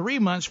can get 3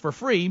 months for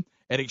free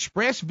at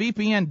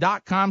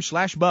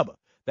expressvpn.com/Bubba.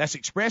 That's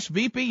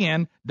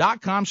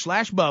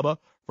expressvpn.com/Bubba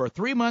for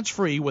 3 months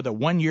free with a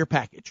 1-year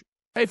package.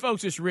 Hey,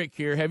 folks, it's Rick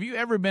here. Have you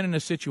ever been in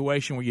a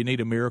situation where you need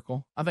a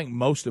miracle? I think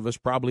most of us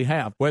probably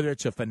have. Whether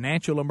it's a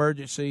financial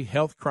emergency,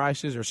 health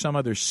crisis, or some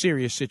other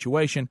serious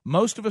situation,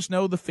 most of us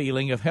know the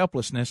feeling of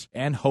helplessness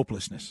and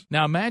hopelessness.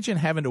 Now, imagine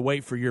having to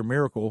wait for your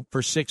miracle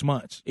for 6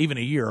 months, even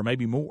a year, or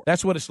maybe more.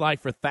 That's what it's like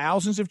for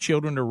thousands of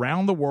children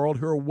around the world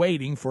who are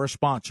waiting for a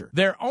sponsor.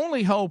 Their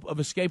only hope of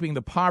escaping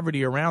the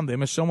poverty around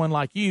them is someone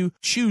like you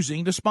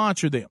choosing to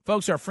sponsor them.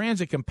 Folks, our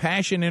friends at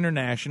Compassion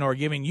International are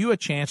giving you a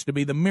chance to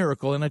be the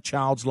miracle in a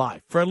child's life.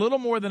 For a little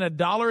more than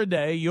 $1 a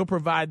day, you'll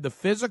provide the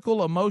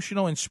physical,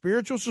 emotional, and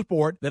spiritual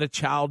support that a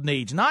child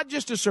needs, not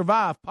just to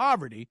survive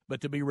poverty,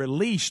 but to be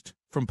released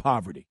from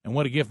poverty. And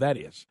what a gift that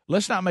is.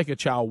 Let's not make a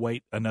child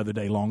wait another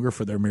day longer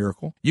for their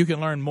miracle. You can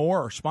learn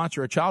more or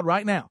sponsor a child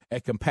right now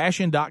at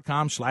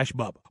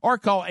compassion.com/Bubba or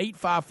call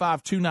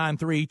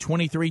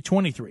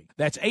 855-293-2323.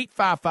 That's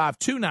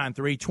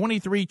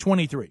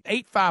 855-293-2323.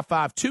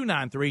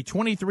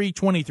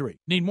 855-293-2323.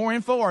 Need more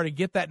info or to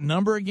get that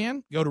number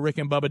again? Go to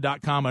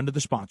rickandbubba.com under the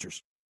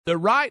sponsors. The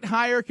right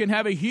hire can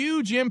have a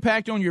huge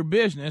impact on your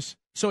business,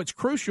 so it's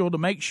crucial to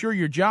make sure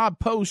your job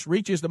post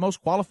reaches the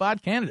most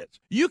qualified candidates.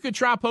 You could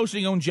try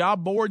posting on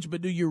job boards,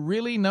 but do you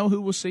really know who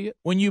will see it?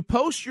 When you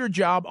post your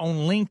job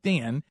on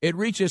LinkedIn, it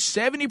reaches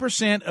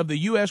 70% of the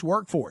U.S.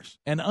 workforce.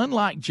 And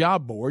unlike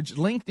job boards,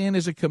 LinkedIn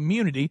is a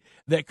community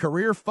that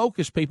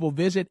career-focused people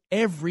visit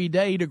every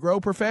day to grow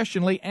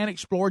professionally and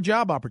explore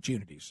job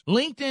opportunities.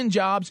 LinkedIn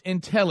Jobs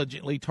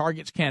intelligently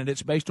targets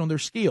candidates based on their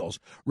skills,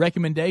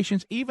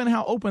 recommendations, even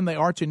how open they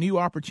are to new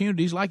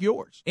opportunities like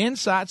yours.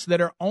 Insights that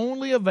are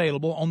only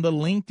available on the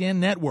LinkedIn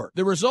network.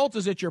 The result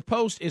is that your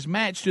post is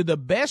matched to the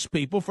best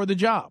people for the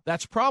job.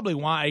 That's probably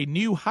why a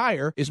new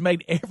hire is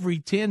made every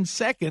 10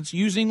 seconds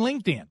using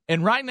LinkedIn.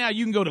 And right now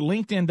you can go to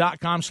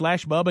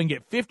linkedin.com/Bubba and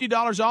get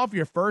 $50 off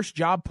your first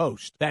job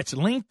post. That's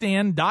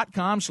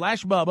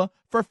linkedin.com/Bubba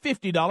for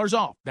 $50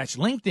 off. That's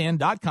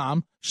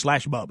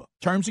linkedin.com/Bubba.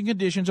 Terms and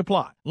conditions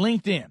apply.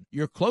 LinkedIn,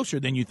 you're closer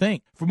than you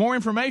think. For more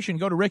information,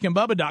 go to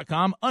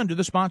rickandbubba.com under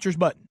the sponsors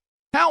button.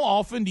 How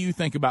often do you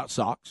think about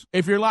socks?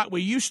 If you're like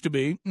we used to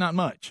be, not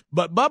much.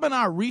 But Bubba and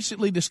I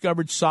recently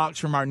discovered socks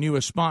from our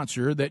newest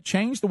sponsor that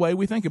changed the way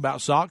we think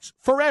about socks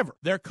forever.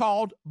 They're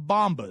called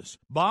Bombas.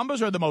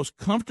 Bombas are the most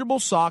comfortable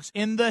socks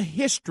in the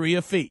history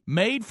of feet.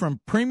 Made from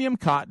premium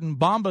cotton,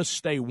 Bombas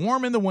stay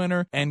warm in the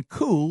winter and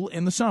cool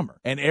in the summer.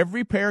 And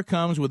every pair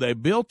comes with a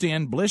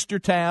built-in blister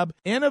tab,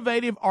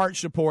 innovative arch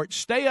support,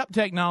 stay-up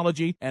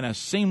technology, and a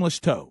seamless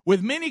toe.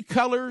 With many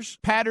colors,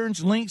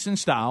 patterns, lengths, and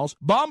styles,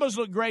 Bombas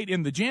look great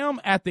in the gym,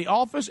 at the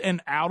office, and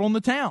out on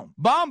the town.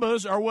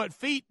 Bombas are what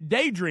feet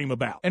daydream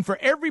about. And for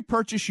every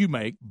purchase you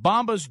make,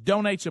 Bombas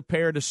donates a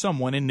pair to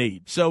someone in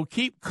need. So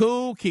keep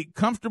cool, keep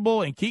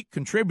comfortable, and keep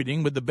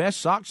contributing with the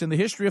best socks in the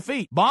history of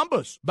feet.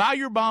 Bombas. Buy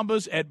your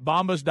Bombas at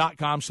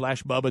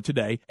bombas.com/Bubba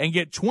today and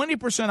get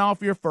 20%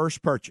 off your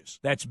first purchase.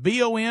 That's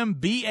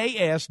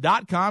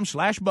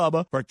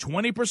BOMBAS.com/Bubba for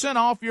 20%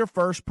 off your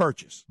first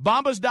purchase.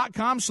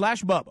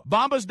 Bombas.com/Bubba.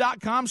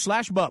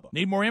 Bombas.com/Bubba.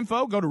 Need more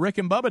info? Go to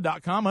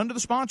rickandbubba.com under the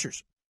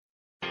sponsors.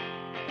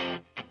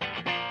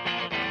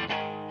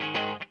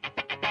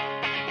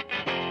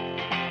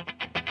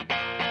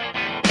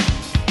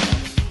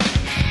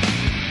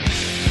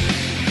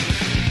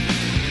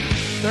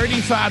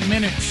 $35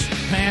 minutes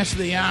past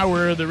the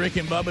hour of the Rick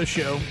and Bubba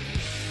Show.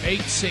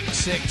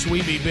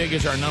 866-WE-BE-BIG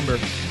is our number.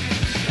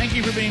 Thank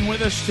you for being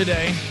with us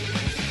today.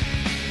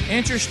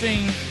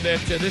 Interesting that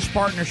this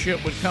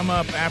partnership would come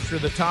up after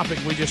the topic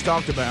we just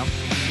talked about.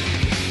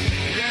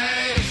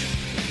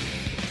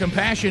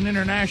 Compassion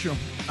International.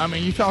 I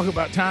mean, you talk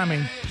about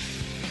timing,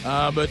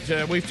 but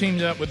we've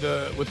teamed up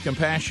with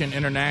Compassion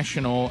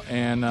International,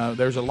 and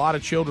there's a lot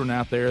of children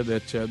out there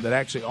that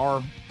actually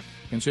are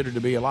considered to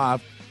be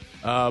alive,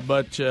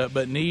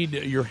 but need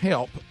your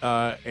help.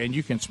 And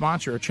you can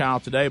sponsor a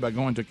child today by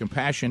going to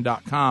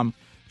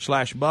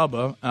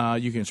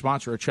compassion.com/Bubba. You can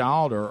sponsor a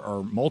child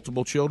or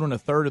multiple children. A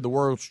third of the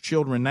world's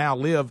children now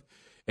live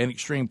in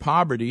extreme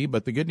poverty,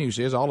 but the good news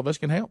is all of us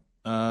can help.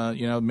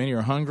 Many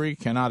are hungry,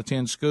 cannot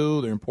attend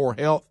school, they're in poor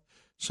health.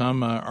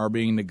 Some are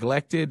being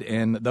neglected,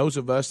 and those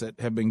of us that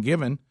have been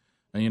given,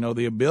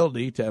 the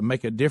ability to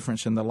make a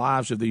difference in the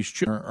lives of these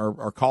children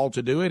are called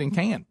to do it and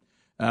can,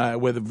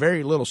 with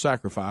very little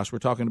sacrifice. We're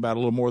talking about a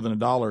little more than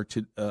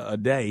 $1 a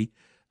day.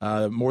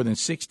 More than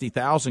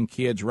 60,000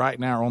 kids right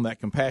now are on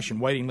that Compassion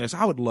waiting list.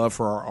 I would love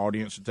for our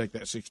audience to take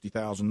that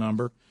 60,000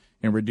 number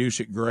and reduce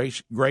it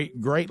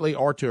greatly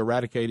or to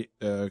eradicate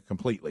it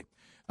completely.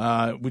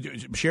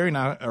 Sherry and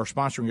I are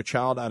sponsoring a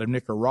child out of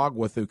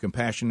Nicaragua through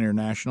Compassion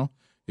International.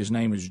 His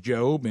name is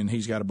Job, and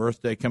he's got a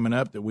birthday coming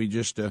up that we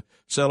just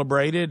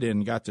celebrated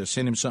and got to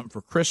send him something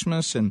for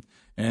Christmas and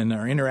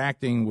are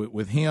interacting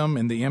with him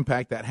and the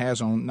impact that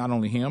has on not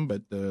only him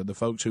but the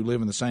folks who live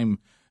in the same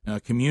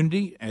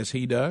community as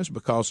he does,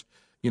 because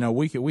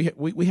we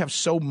have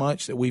so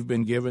much that we've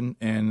been given,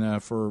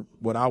 and for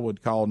what I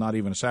would call not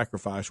even a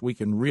sacrifice, we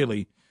can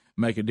really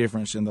make a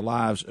difference in the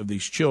lives of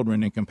these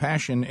children. And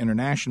Compassion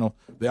International,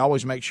 they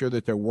always make sure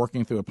that they're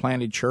working through a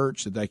planted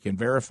church that they can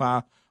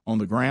verify on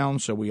the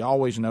ground, so we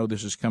always know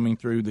this is coming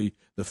through the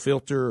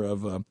filter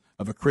of a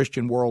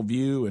Christian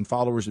worldview and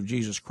followers of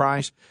Jesus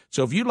Christ.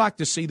 So if you'd like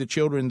to see the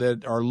children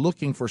that are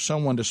looking for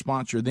someone to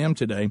sponsor them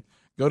today,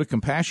 go to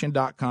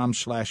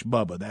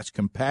compassion.com/Bubba. That's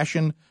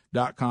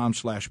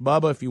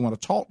compassion.com/Bubba. If you want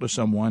to talk to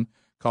someone,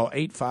 call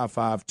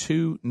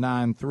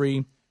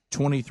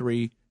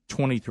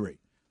 855-293-2323.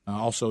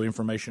 Also,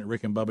 information at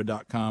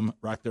rickandbubba.com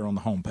right there on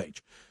the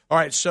homepage. All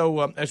right,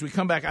 so as we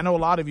come back, I know a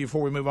lot of you,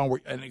 before we move on,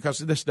 because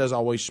this does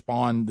always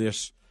spawn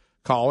this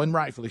call, and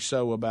rightfully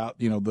so, about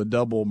the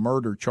double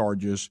murder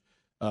charges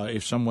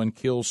if someone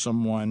kills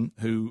someone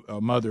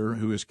a mother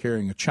who is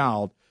carrying a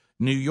child.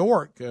 New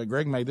York,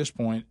 Greg made this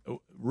point,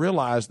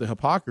 realized the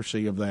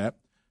hypocrisy of that.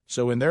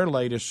 So in their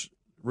latest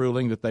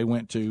ruling that they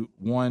went to,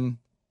 one,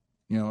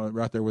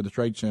 right there with the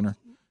Trade Center,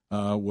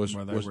 were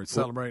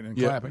celebrating and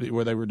clapping,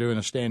 where they were doing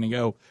a standing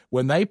O.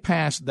 When they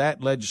passed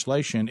that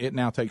legislation, it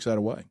now takes that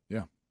away.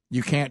 Yeah,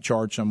 you can't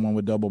charge someone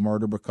with double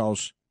murder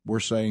because we're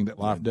saying that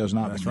life does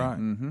not. That's right.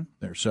 Mm-hmm.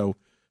 There, so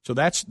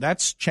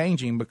that's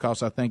changing,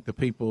 because I think the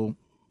people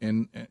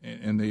in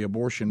the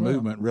abortion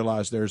movement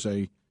realize there's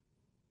a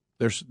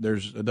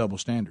double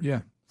standard.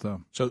 Yeah.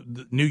 So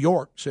New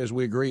York says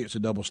we agree it's a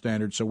double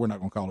standard, so we're not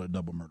going to call it a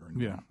double murder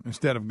anymore. Yeah.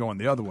 Instead of going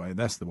the other way,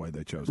 that's the way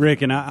they chose.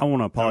 Rick, and I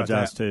want to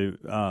apologize too.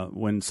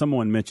 When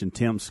someone mentioned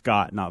Tim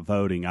Scott not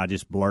voting, I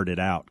just blurted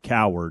out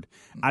coward.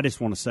 I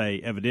just want to say,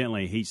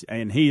 evidently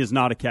he is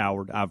not a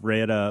coward. I've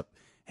read up.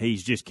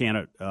 He's just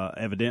can't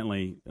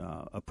evidently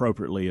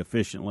appropriately,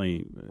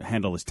 efficiently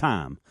handle his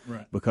time,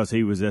 right? Because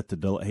he was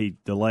he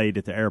delayed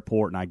at the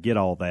airport, and I get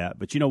all that.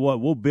 But you know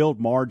what? We'll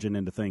build margin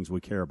into things we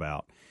care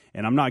about.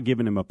 And I'm not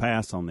giving him a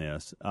pass on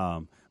this.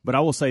 But I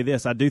will say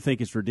this. I do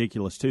think it's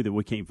ridiculous, too, that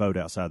we can't vote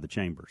outside the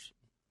chambers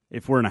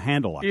if we're in a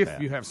handle like that.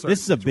 If you have this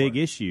is a big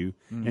issue.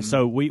 Mm-hmm. And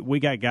so we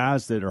got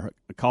guys that are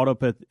caught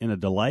up in a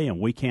delay, and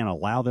we can't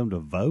allow them to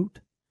vote.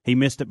 He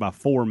missed it by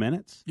 4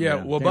 minutes.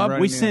 Yeah, well, Bub,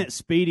 we sent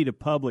Speedy to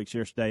Publix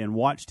yesterday and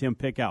watched him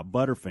pick out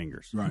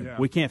Butterfingers. Right. Yeah.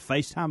 We can't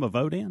FaceTime a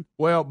vote in?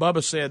 Well,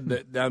 Bubba said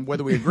that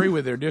whether we agree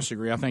with it or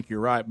disagree, I think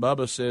you're right.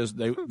 Bubba says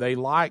they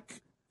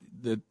like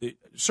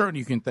certainly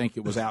you can think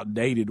it was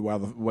outdated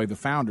the way the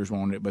founders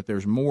wanted it, but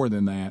there's more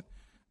than that.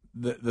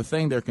 The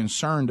thing they're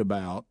concerned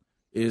about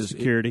is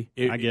security.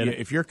 I get it.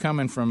 If you're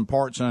coming from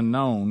parts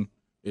unknown,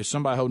 is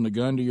somebody holding a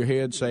gun to your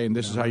head saying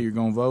this is how you're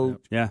going to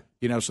vote? Yeah.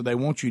 So they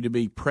want you to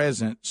be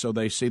present, so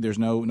they see there's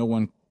no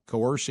one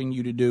coercing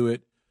you to do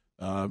it.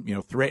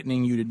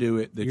 Threatening you to do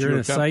it. That you're in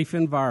a safe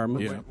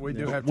environment. Yeah. We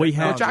do have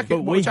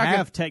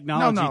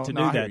technology to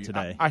do that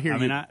today. I hear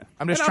you.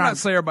 I'm just trying to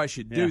say everybody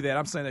should do that.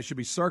 I'm saying there should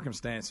be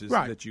circumstances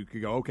that you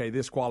could go, okay,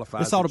 this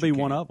qualifies. This ought to be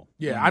one of them.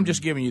 Yeah, I'm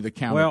just giving you the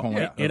counterpoint.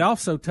 Well, it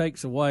also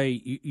takes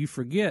away. You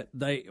forget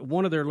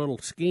one of their little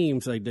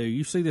schemes they do.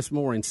 You see this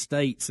more in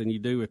states than you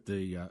do at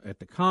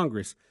the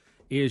Congress.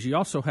 Is you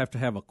also have to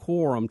have a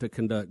quorum to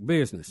conduct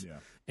business. Yeah.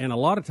 And a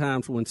lot of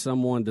times when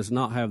someone does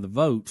not have the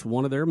votes,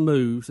 one of their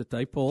moves that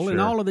they pull, and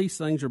all of these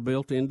things are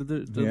built into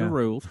the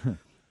rules,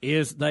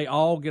 is they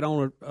all get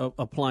on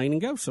a plane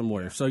and go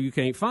somewhere. So you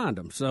can't find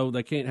them. So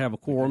they can't have a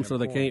quorum, so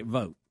they can't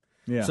vote.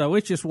 Yeah. So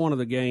it's just one of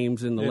the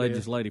games in the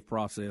legislative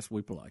process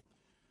we play.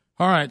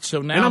 All right,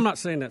 so now... And I'm not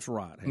saying that's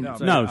right. No,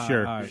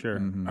 sure.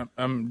 Mm-hmm.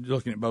 I'm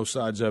looking at both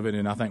sides of it,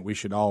 and I think we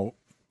should all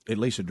at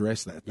least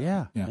address that.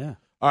 Yeah.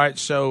 All right,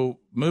 so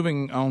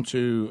moving on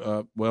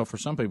to, for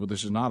some people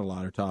this is not a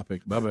lighter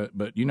topic,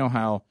 but you know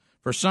how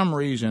for some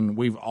reason,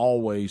 we've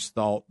always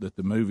thought that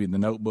the movie The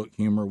Notebook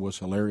humor was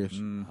hilarious.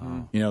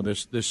 Mm-hmm. You know,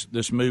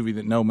 this movie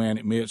that no man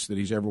admits that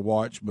he's ever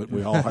watched, but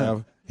we all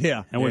have.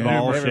 Yeah, and we've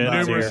all shed a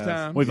numerous tear.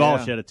 times. We've all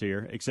shed a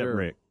tear, except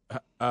Rick.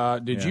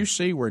 Did you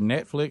see where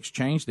Netflix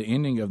changed the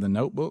ending of The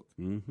Notebook?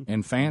 Mm-hmm.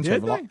 And fans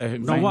Did have. they?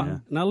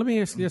 Now let me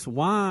ask you this: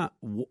 why?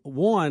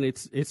 One,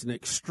 it's an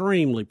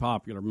extremely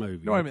popular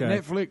movie. No, wait a minute,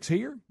 okay? Netflix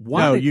here?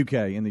 Why did,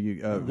 UK in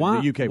the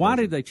why the UK. why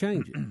version. did they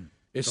change it?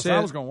 It I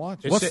was going to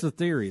watch it. What's the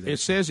theory there? It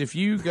says if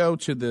you go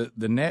to the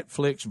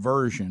Netflix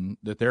version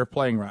that they're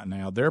playing right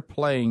now, they're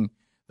playing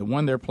the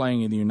one they're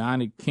playing in the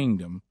United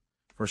Kingdom.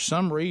 For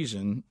some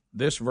reason,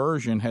 this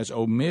version has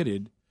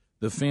omitted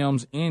the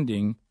film's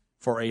ending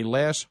for a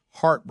less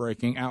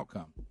heartbreaking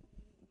outcome.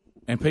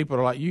 And people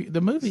are like,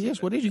 the movie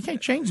is what it is. You can't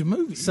change the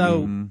movie.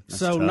 So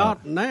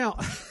not now.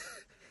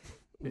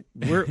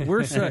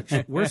 We're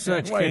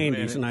such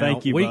candies now.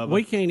 Thank you, Bubba.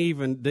 We can't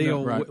even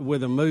deal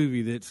with a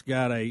movie that's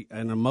got an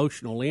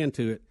emotional end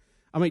to it.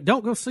 I mean,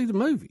 don't go see the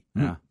movie.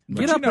 Yeah.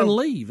 Get up and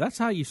leave. That's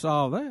how you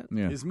solve that.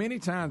 Yeah. As many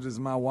times as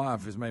my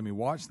wife has made me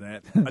watch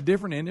that, a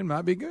different ending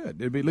might be good.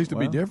 It'd be at least it'd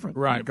be different,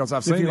 right? Because I've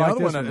If seen you the like other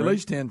this one one, at Rick.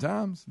 least 10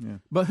 times. Yeah.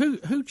 But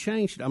who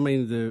changed it? I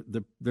mean,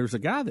 there's a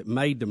guy that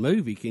made the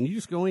movie. Can you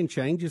just go in and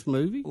change his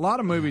movie? A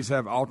lot of movies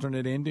have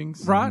alternate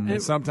endings, Right.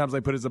 And sometimes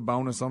they put it as a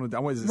bonus on it.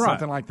 Is it Right,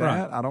 something like that?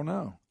 right. I don't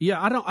know. Yeah,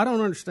 I don't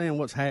understand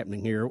what's happening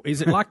here.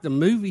 Is it like the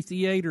movie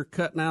theater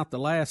cutting out the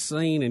last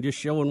scene and just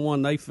showing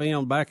one they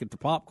filmed back at the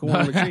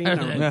popcorn machine,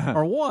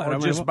 or what? Or I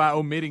mean, just by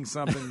omitting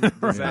something.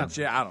 I don't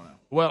know.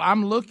 Well,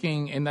 I'm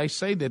looking, and they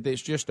say that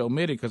it's just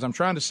omitted because I'm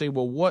trying to see,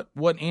 well,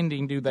 what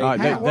ending do they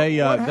have?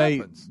 What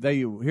happens?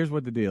 Here's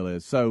what the deal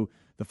is. So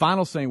the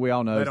final scene we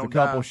all know They is the don't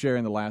couple die.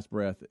 sharing the last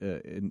breath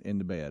in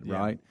the bed,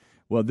 right?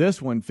 Well, this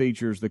one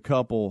features the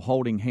couple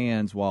holding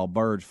hands while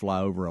birds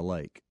fly over a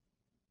lake.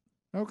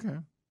 Okay.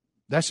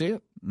 That's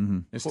it. Mm-hmm.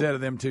 Instead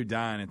of them two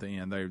dying at the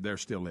end, they're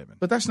still living.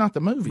 But that's not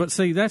the movie. But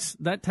see,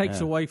 that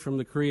takes away from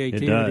the It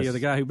creativity does. of the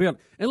guy who built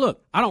it. And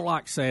look, I don't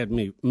like sad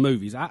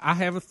movies. I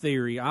have a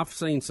theory. I've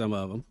seen some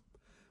of them.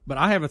 But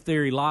I have a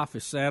theory. Life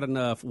is sad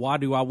enough. Why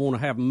do I want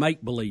to have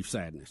make believe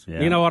sadness?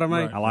 Yeah. You know what I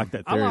mean? Right. I like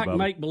that I theory, like Bubba.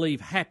 make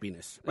believe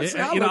happiness. But see,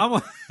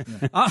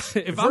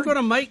 If I'm going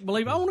to make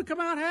believe, I want to come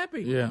out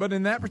happy. Yeah. But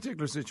in that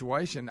particular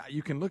situation,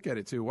 you can look at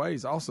it two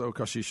ways. Also,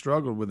 because she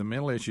struggled with the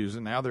mental issues,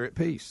 and now they're at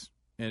peace,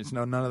 and it's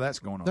none of that's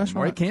going on. That's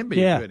anymore. right. It can be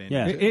Yeah, a good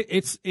yeah. ending.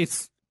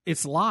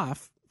 It's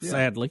life.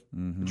 Sadly,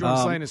 But you're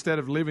saying instead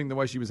of living the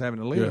way she was having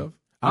to live.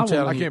 I'm I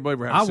telling you, can't believe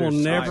we're I having will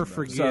serious never fight,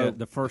 forget though.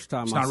 the first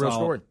time It's not a real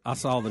story. I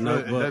saw the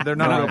Notebook. They're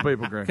not real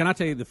people, Greg. Can I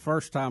tell you the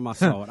first time I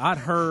saw it? I'd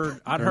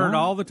heard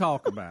all the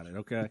talk about it.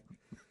 Okay,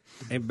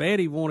 and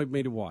Betty wanted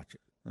me to watch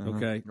it.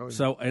 Okay,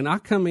 so and I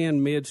come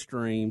in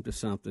midstream to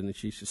something, and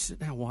she says, "Sit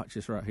down, watch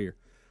this right here."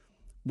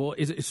 Well,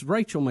 it's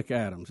Rachel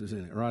McAdams is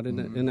in it, right?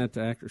 Isn't that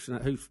the actress?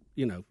 Who's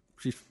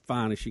she's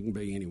fine as she can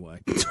be anyway.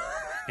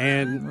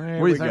 And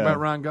What do you think about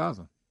Ryan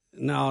Gosling?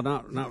 no,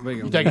 not big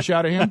on you take a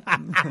shot at him?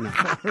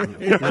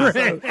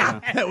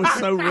 That was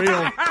so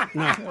real.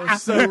 That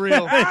was so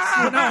real.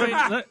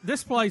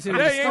 This plays into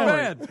the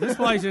story. This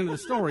plays into the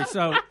story.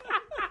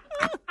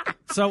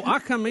 So I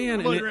come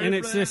in and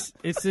it's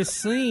this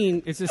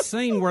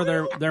scene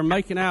where they're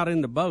making out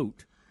in the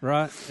boat,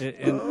 right?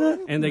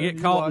 And they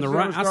get caught in the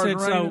rain. I said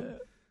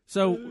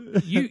so.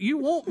 You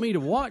want me to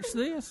watch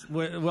this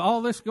with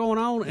all this going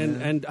on,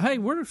 and hey,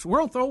 we're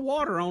gonna throw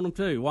water on them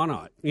too. Why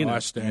not? I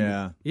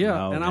stand.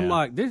 Yeah. Oh, And I'm yeah.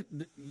 like,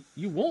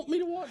 you want me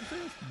to watch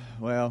this?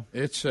 Well,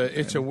 It's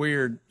a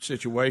weird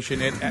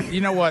situation. You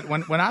know what?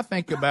 When I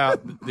think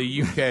about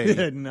the UK,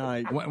 good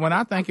night. when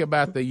I think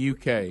about the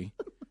UK,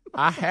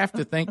 I have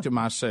to think to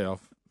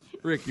myself,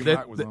 Rick, your that,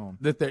 mic was that, on.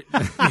 that they-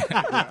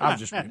 I'm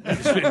just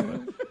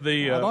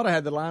the I thought I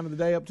had the line of the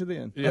day up to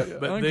then. yeah,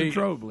 but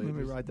Uncontrollably. Let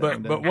me write that but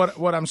one but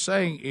down. what I'm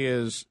saying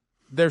is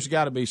there's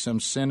got to be some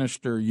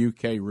sinister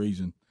UK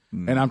reason.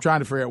 And I'm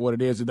trying to figure out what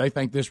it is. Do they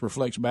think this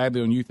reflects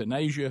badly on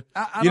euthanasia?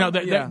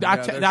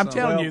 I'm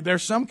telling you,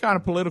 there's some kind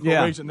of political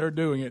reason they're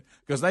doing it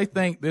because they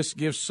think this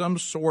gives some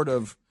sort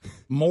of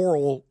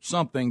moral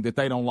something that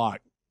they don't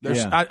like.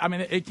 I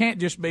mean, it can't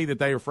just be that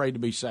they're afraid to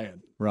be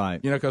sad.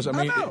 Right. Because, I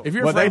mean, if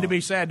you're afraid to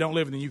be sad, don't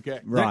live in the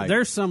UK. Right.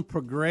 There's some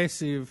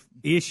progressive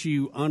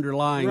issue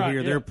underlying Right,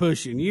 here. yeah. They're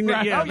pushing.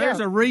 There's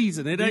a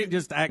reason. It ain't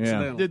just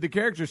accidental. Did the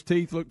character's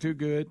teeth look too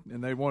good,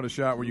 and they want a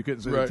shot where you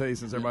couldn't see the teeth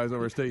since everybody's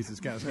over his teeth? It's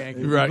kind of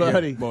skanky. Right,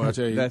 Buddy. yeah. Boy, I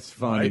tell you. That's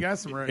funny. They got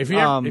some If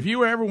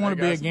you ever want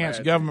to be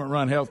against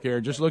government-run health care,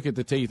 just look at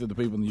the teeth of the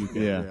people in the UK.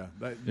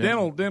 Yeah.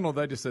 Dental,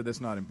 they just said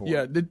that's not important.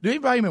 Yeah. Did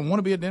anybody even want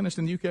to be a dentist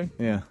in the UK?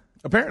 Yeah.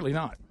 Apparently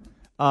not.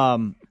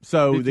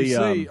 So Did the you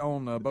see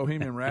on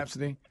Bohemian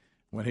Rhapsody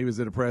when he was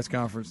at a press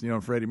conference,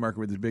 Freddie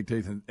Mercury with his big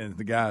teeth, and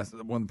the guy,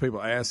 one of the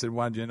people asked him,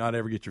 "Why did you not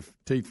ever get your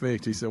teeth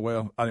fixed?" He said,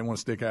 "Well, I didn't want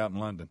to stick out in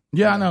London."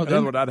 Yeah, I know. In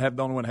other words, I'd have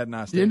the only one that had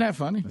nice teeth. Isn't that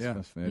funny?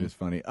 Yeah, it is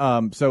funny.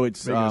 So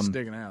it's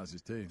sticking out is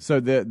his teeth. So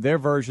their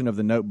version of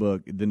The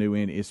Notebook, the new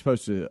ending, is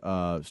supposed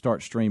to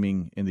start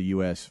streaming in the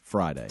U.S.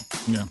 Friday.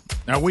 Yeah.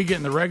 Now, are we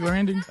getting the regular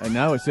ending?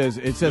 No, it says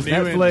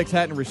Netflix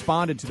hadn't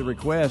responded to the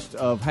request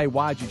of, "Hey,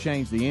 why'd you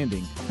change the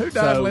ending?" Who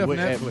died and left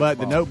Netflix? But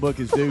The Notebook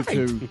is due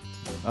to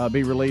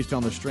be released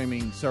on the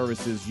streaming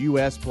service's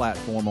U.S.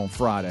 platform on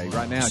Friday.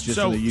 Right now, it's just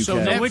in the U.K.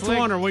 So which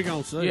one are we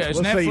going to see? Yeah,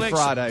 we'll Netflix. see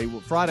Friday.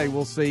 Friday,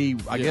 we'll see,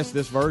 I guess,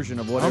 this version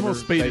of whatever. I'm going to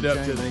speed it up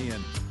changed. to the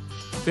end.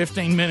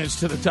 15 minutes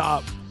to the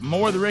top.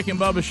 More of the Rick and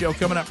Bubba Show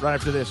coming up right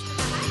after this.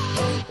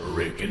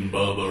 Rick and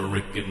Bubba,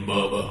 Rick and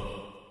Bubba.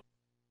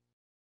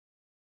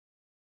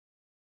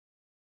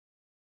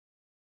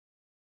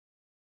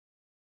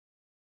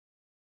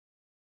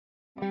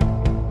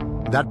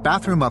 That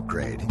bathroom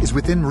upgrade is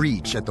within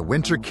reach at the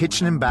Winter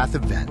Kitchen and Bath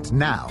event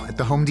now at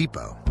the Home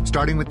Depot.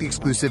 Starting with the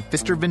exclusive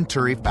Pfister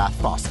Venturi bath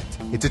faucet.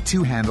 It's a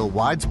two-handle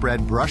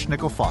widespread brushed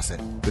nickel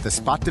faucet with a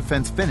spot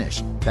defense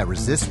finish that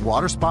resists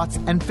water spots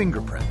and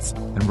fingerprints.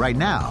 And right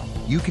now,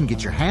 you can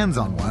get your hands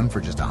on one for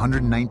just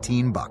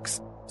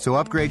 $119. So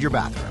upgrade your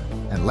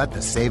bathroom and let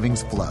the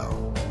savings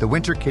flow. The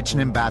Winter Kitchen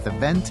and Bath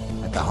event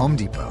at the Home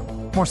Depot.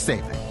 More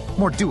saving,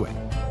 more doing.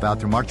 Valid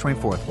through March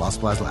 24th while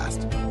supplies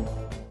last.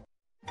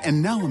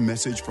 And now a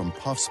message from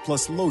Puffs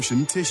Plus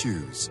Lotion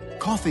Tissues.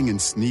 Coughing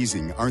and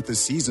sneezing aren't the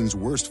season's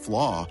worst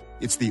flaw.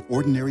 It's the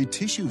ordinary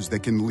tissues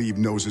that can leave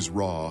noses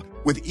raw.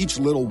 With each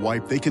little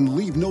wipe, they can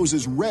leave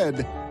noses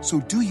red. So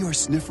do your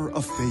sniffer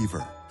a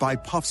favor. Buy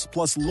Puffs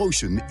Plus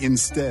Lotion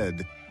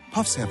instead.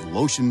 Puffs have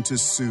lotion to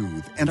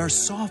soothe and are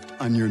soft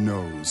on your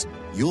nose.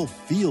 You'll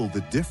feel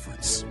the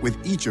difference with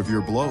each of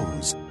your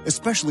blows.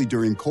 Especially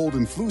during cold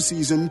and flu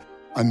season,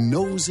 a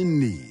nose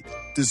in need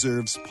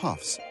deserves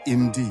Puffs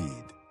indeed.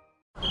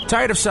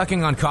 Tired of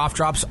sucking on cough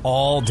drops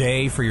all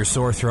day for your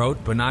sore throat,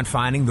 but not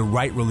finding the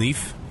right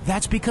relief?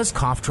 That's because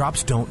cough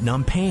drops don't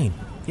numb pain.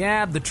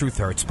 Yeah, the truth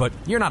hurts, but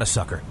you're not a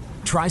sucker.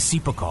 Try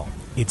Cepacol.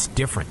 It's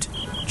different.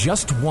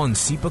 Just one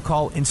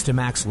Cepacol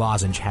Instamax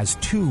lozenge has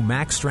 2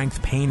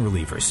 max-strength pain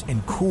relievers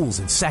and cools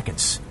in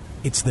seconds.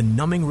 It's the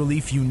numbing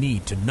relief you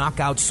need to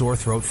knock out sore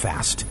throat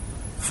fast.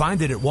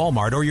 Find it at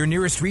Walmart or your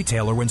nearest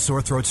retailer when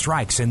sore throat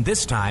strikes, and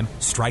this time,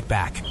 strike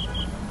back.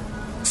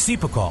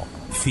 Cepacol.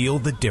 Feel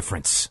the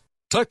difference.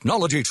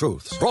 Technology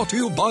Truths, brought to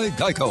you by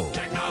Geico.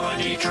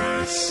 Technology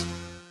Truths.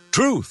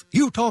 Truth,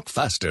 you talk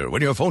faster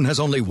when your phone has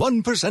only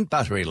 1%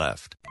 battery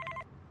left.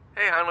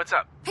 Hey, hon, what's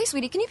up? Hey,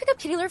 sweetie, can you pick up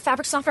Kitty Litter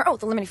fabric softener? Oh,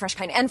 the lemony fresh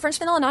kind. And French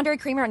vanilla non-dairy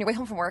creamer on your way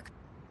home from work.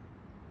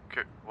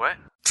 What?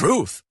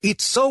 Truth,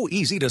 it's so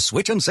easy to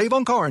switch and save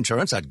on car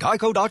insurance at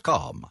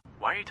Geico.com.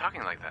 Why are you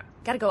talking like that?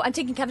 Gotta go. I'm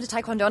taking Kevin to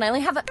Taekwondo, and I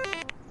only have a...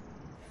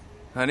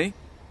 Honey?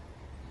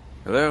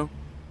 Hello?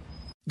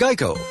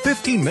 Geico,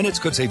 15 minutes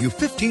could save you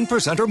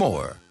 15% or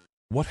more.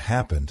 What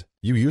happened?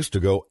 You used to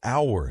go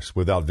hours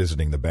without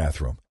visiting the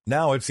bathroom.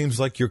 Now it seems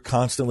like you're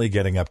constantly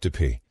getting up to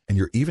pee, and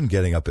you're even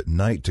getting up at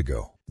night to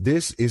go.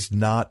 This is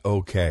not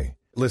okay.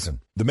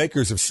 Listen, the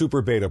makers of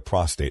Super Beta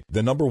Prostate,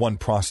 the #1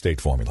 prostate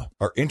formula,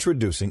 are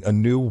introducing a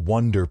new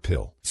wonder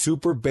pill,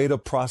 Super Beta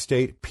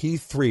Prostate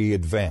P3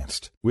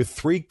 Advanced, with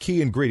 3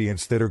 key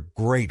ingredients that are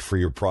great for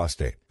your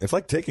prostate. It's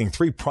like taking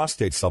 3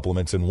 prostate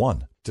supplements in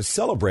one. To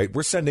celebrate,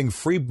 we're sending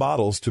free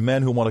bottles to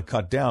men who want to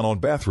cut down on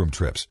bathroom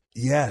trips.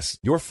 Yes,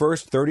 your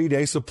first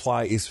 30-day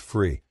supply is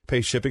free. Pay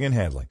shipping and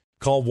handling.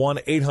 Call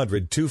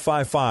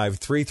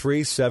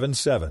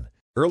 1-800-255-3377.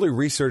 Early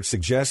research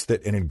suggests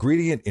that an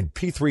ingredient in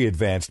P3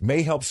 Advanced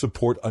may help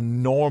support a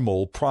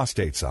normal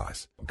prostate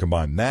size.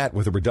 Combine that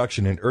with a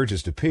reduction in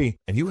urges to pee,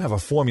 and you have a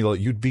formula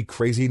you'd be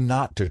crazy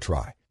not to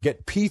try.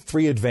 Get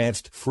P3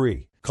 Advanced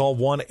free. Call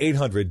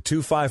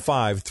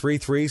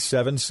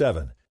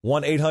 1-800-255-3377.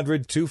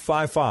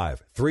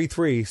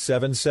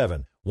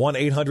 1-800-255-3377.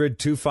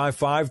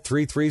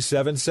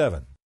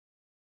 1-800-255-3377.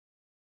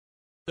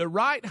 The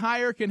right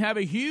hire can have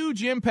a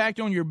huge impact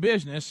on your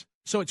business,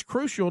 so it's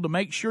crucial to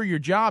make sure your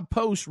job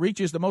post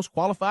reaches the most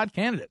qualified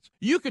candidates.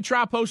 You could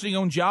try posting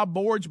on job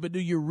boards, but do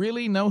you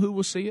really know who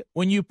will see it?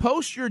 When you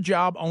post your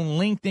job on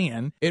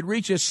LinkedIn, it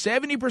reaches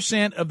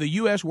 70% of the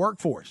U.S.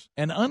 workforce.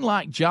 And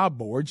unlike job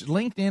boards,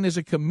 LinkedIn is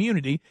a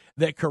community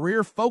that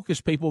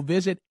career-focused people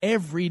visit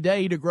every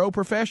day to grow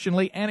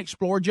professionally and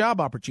explore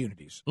job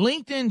opportunities.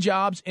 LinkedIn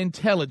Jobs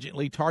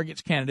intelligently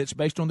targets candidates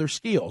based on their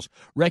skills,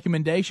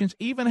 recommendations,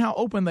 even how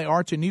open they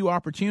are to new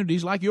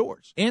opportunities like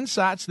yours.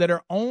 Insights that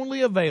are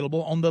only available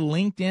on the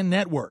LinkedIn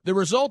network. The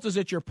result is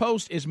that your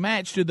post is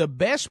matched to the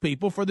best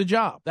people for the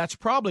job. That's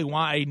probably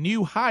why a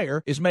new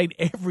hire is made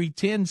every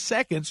 10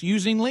 seconds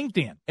using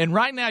LinkedIn. And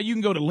right now you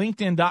can go to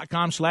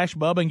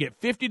linkedin.com/Bubba and get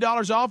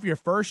 $50 off your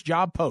first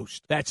job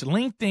post. That's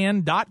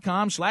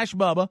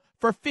linkedin.com/Bubba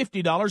for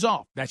 $50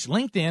 off. That's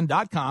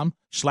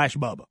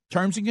linkedin.com/Bubba.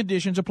 Terms and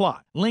conditions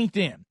apply.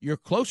 LinkedIn, you're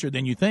closer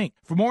than you think.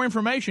 For more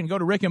information, go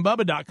to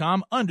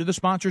rickandbubba.com under the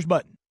sponsors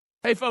button.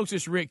 Hey, folks,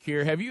 it's Rick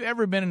here. Have you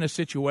ever been in a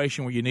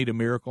situation where you need a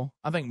miracle?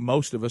 I think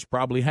most of us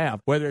probably have.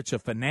 Whether it's a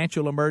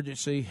financial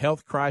emergency,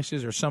 health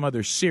crisis, or some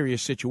other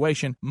serious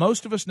situation,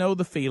 most of us know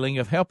the feeling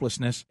of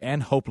helplessness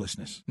and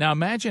hopelessness. Now,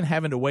 imagine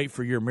having to wait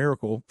for your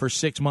miracle for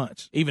 6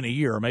 months, even a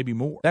year, or maybe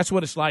more. That's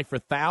what it's like for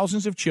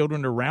thousands of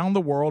children around the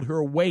world who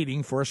are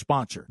waiting for a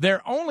sponsor.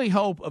 Their only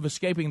hope of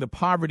escaping the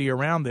poverty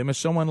around them is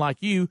someone like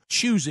you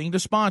choosing to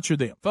sponsor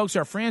them. Folks,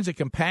 our friends at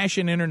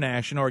Compassion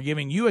International are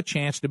giving you a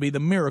chance to be the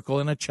miracle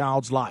in a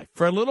child's life.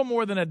 For a little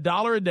more than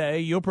 $1 a day,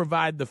 you'll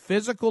provide the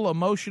physical,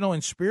 emotional,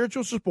 and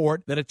spiritual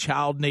support that a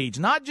child needs,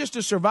 not just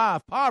to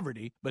survive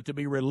poverty, but to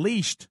be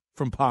released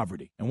from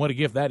poverty. And what a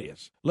gift that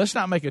is. Let's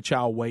not make a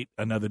child wait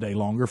another day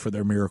longer for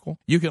their miracle.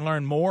 You can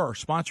learn more or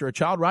sponsor a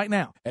child right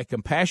now at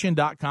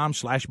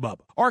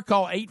compassion.com/Bubba or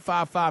call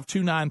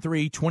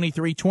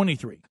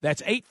 855-293-2323.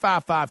 That's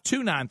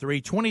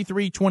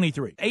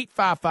 855-293-2323.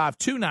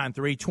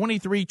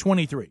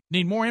 855-293-2323.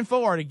 Need more info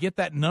or to get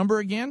that number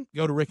again?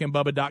 Go to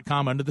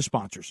rickandbubba.com under the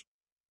sponsors.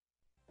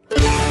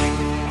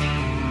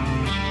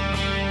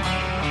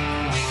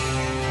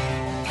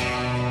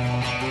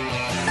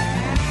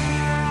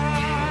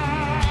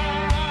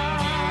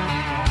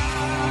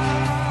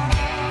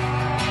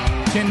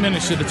 10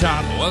 minutes to the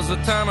top. Was the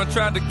time I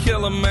tried to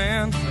kill a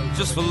man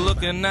just for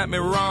looking at me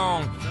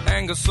wrong.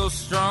 Anger so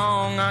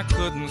strong I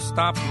couldn't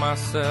stop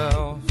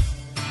myself.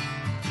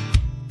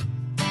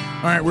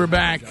 All right, we're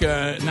back.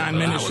 9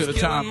 minutes to the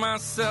top.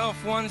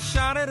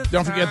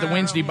 Don't forget the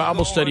Wednesday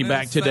Bible study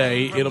back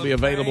today. It'll be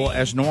available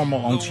as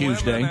normal on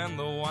Tuesday.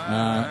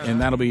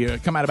 And that'll be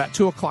come out about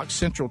 2 o'clock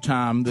Central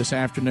Time this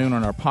afternoon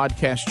on our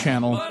podcast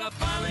channel.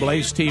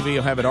 Blaze TV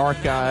will have it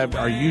archived.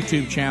 Our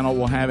YouTube channel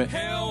will have it.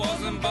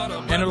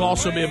 And it'll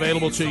also be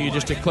available to you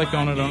just to click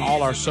on it on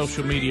all our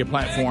social media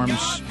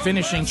platforms.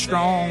 Finishing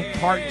Strong,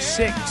 Part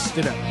 6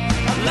 today.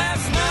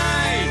 Last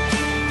night,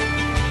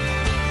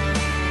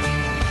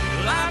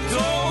 I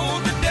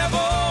told the devil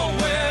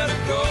where to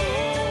go.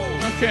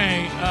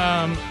 Okay,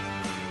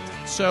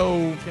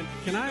 so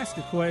can I ask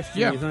a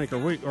question? Yeah. You think are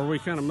we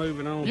kind of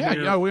moving on? Yeah,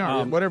 here? yeah, we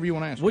are. Whatever you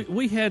want to ask.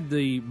 We had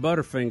the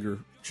Butterfinger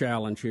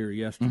challenge here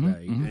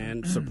yesterday,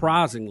 and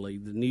surprisingly,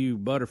 the new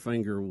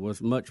Butterfinger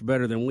was much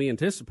better than we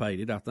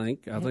anticipated. I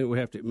think we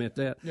have to admit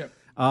that. Yeah.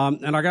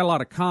 And I got a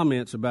lot of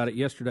comments about it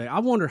yesterday. I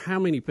wonder how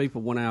many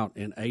people went out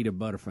and ate a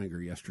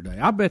Butterfinger yesterday.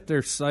 I bet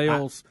their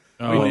sales.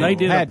 They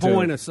did a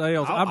point of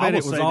sales. I bet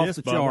it was off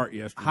the chart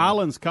yesterday.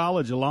 Highlands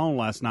College alone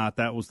last night,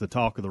 that was the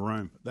talk of the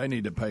room. They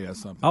need to pay us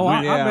something. Oh,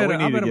 I bet a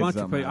bunch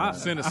of people. I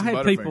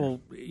had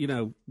people,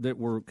 that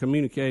were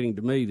communicating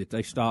to me that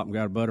they stopped and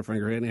got a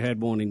Butterfinger and they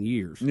had one in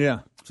years.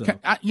 Yeah. So.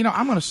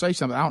 I'm going to say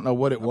something. I don't know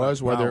what it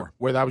was, whether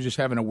I was just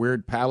having a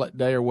weird palate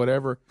day or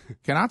whatever.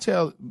 Can I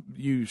tell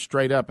you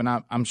straight up, and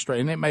I'm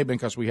straight, and it may have been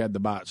because we had the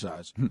bite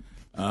size.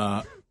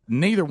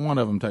 Neither one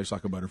of them tastes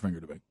like a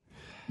Butterfinger to me.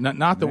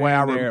 Not the way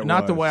I remember.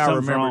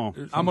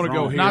 I'm going to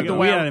go here. Not the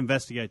way I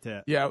investigate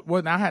that. Yeah,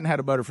 well, I hadn't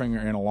had a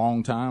Butterfinger in a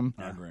long time.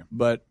 I agree.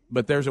 But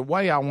there's a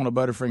way I want a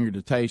Butterfinger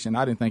to taste, and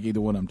I didn't think either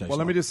one of them tasted. Well,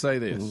 let me like just say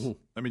this.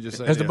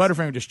 Has the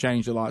Butterfinger just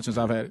changed a lot since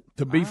I've had it?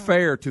 To be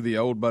fair to the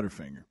old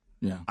Butterfinger,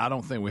 yeah, I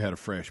don't think we had a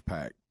fresh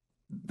pack.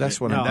 That's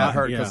what that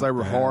hurt because they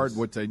were hard,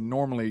 which they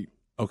normally.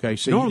 Okay,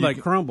 see, normally they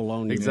crumble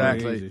on you.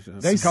 Exactly. Easy, so.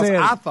 They said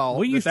I thought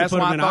we used to put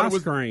them in ice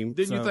cream.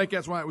 Didn't you think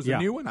that's why it was a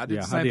new one? I did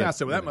the same thing. I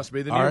said, well, that must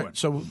be the new one.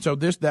 So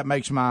that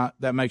makes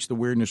the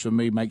weirdness of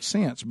me make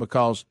sense,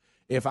 because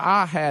if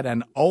I had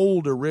an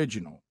old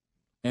original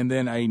and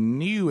then a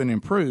new and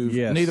improved,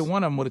 neither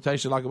one of them would have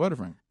tasted like a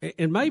Butterfinger.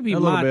 And maybe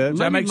does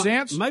that make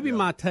sense? Maybe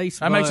my taste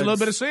buds that makes a little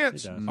bit of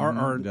sense.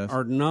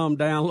 Are numbed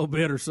down a little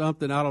bit or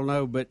something. I don't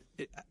know, but.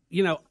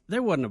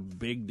 There wasn't a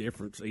big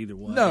difference either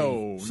way.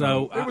 No.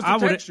 So it was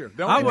the texture.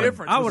 The only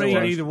difference I would was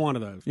eat either one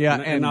of those. Yeah,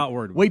 and not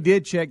worried. We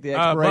did check the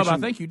expiration. Bubba, I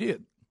think you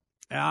did.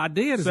 I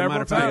did, as Several a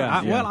matter of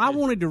fact. times. I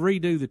wanted to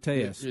redo the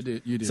test. You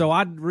did. So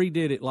I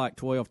redid it like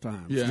 12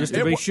 times just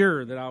to be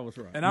sure that I was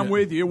right. And I'm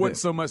with you. It wasn't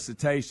so much the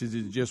taste as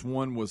it just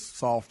one was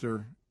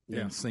softer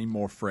and seemed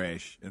more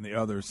fresh, and the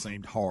other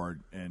seemed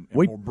hard and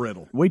more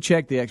brittle. We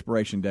checked the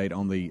expiration date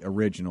on the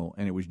original,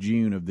 and it was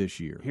June of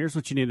this year. Here's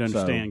what you need to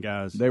understand,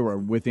 guys. They were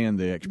within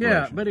the expiration.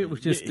 Yeah, but it was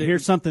just...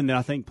 Here's something that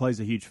I think plays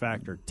a huge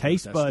factor.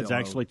 Taste buds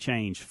actually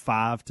change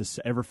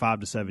every 5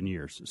 to 7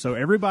 years. So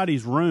everybody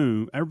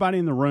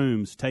in the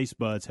room's taste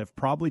buds have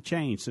probably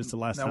changed since the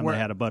last time they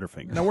had a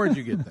Butterfinger. Now, where'd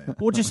you get that?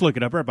 Well, just look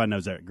it up. Everybody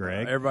knows that,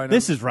 Greg. Everybody knows.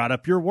 This is right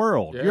up your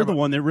world. Yeah, You're the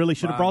one that really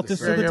should have brought this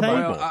to the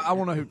table. I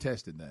want to know who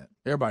tested that.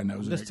 Everybody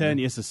knows I'm just telling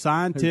you, it's a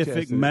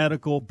scientific,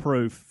 medical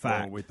proof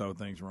fact. Oh, we throw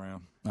things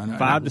around.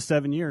 5 to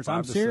 7 years.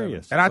 I'm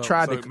serious. And I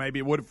tried to. Maybe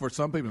it would for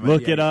some people.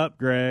 Look it up,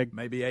 Greg.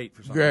 Maybe 8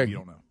 for some people. You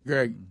don't know.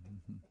 Greg,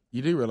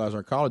 you do realize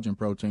our collagen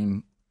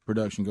protein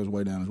production goes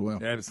way down as well.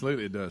 Yeah,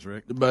 absolutely it does,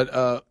 Rick. But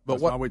That's what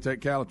why we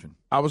take collagen.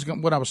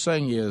 What I was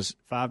saying is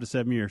 5 to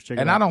 7 years. Check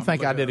and it out. I don't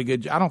think I did a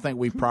good. I don't think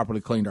we properly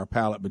cleaned our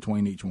palate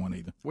between each one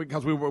either.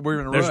 Because we were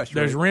in a rush.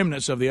 There's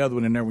remnants of the other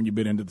one in there when you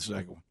bit into the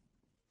second one.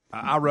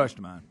 I rushed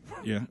mine.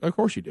 Yeah, of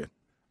course you did.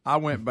 I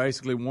went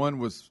basically one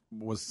was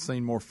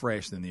seen more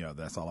fresh than the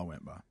other. That's all I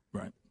went by.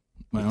 Right.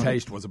 The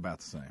taste was about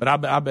the same. But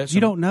I bet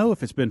you don't know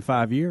if it's been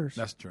 5 years.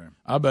 That's true.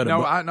 I bet.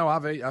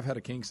 I've had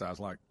a king size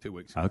like 2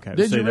 weeks ago. Okay,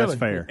 Did you really? That's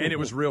fair. And it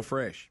was real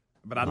fresh.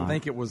 But I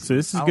think it was. So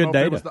this is I don't good know if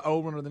data. It was the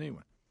old one or the new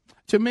one.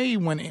 To me,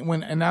 when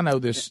and I know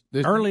this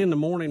early in the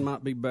morning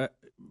might be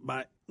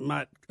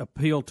might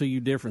appeal to you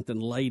different than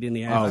late in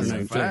the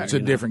afternoon. It's a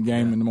different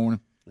game in the morning.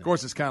 Of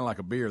course, it's kind of like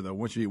a beer, though.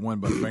 Once you eat one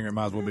Butterfinger, it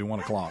might as well be 1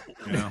 o'clock.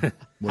 You know?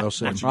 Well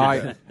said. All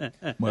right.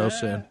 Well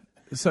said.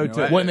 So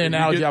wasn't the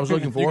analogy I was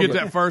looking for. You get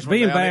that first one.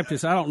 Being down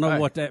Baptist, I don't know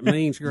what that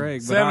means,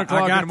 Greg. But 7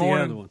 o'clock I got in the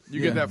morning. The other one.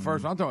 You get that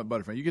first one. I'm talking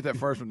about Butterfinger. You get that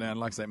first one down,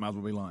 like I say, it might as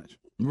well be lunch.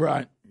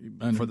 Right.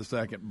 For the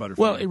second Butterfinger.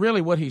 Well,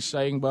 really, what he's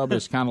saying, Bubba,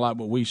 is kind of like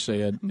what we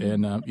said,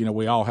 and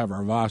we all have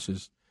our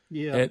vices.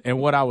 Yeah. And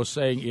what I was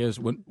saying is,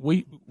 when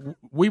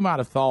we might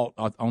have thought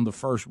on the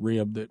first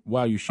rib that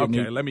you shouldn't.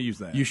 Okay, let me use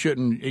that. You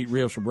shouldn't eat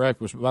ribs for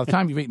breakfast. But by the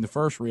time you've eaten the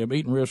first rib,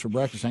 eating ribs for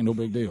breakfast ain't no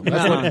big deal.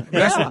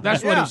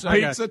 That's what he's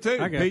saying. Pizza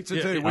too.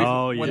 Pizza too.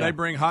 When they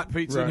bring hot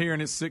pizza in here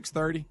and it's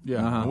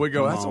 6:30, we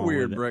go. That's a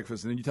weird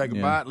breakfast. And then you take a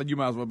bite. You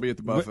might as well be at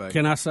the buffet.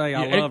 Can I say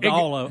I loved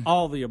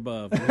all the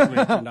above?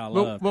 I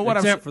loved,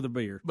 except for the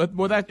beer. But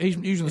he's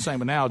using the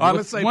same analogy.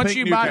 Let's say once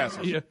you bite,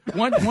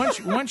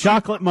 once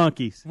chocolate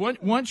monkeys.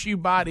 Once you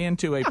bite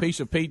into a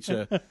piece of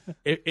pizza,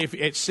 if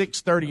at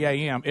 6:30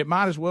 a.m., it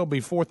might as well be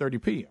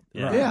 4:30 p.m.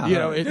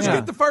 Yeah. Just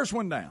get the first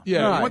one down.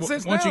 Yeah. Right.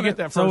 Once you get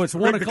that first, so it's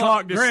 1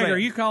 o'clock. just Greg, set. are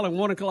you calling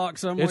 1 o'clock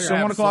somewhere? It's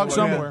 1 o'clock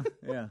somewhere.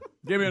 Yeah.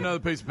 Give me another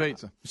piece of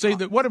pizza. See,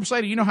 what I'm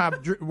saying, you know how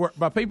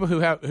by people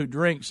who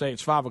drink say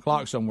it's 5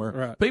 o'clock somewhere.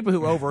 Right. People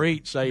who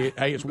overeat say,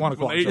 hey, it's 1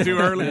 o'clock. They eat too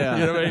early. Yeah.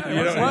 You know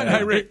what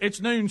I mean? Hey,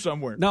 it's noon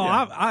somewhere. No,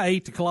 I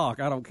eat the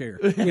clock. I don't care.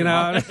 You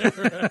know,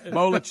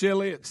 bowl of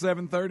chili at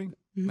 7:30.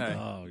 Hey,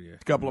 oh yeah,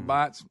 a couple of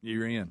bites,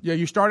 you're in. Yeah,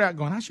 you start out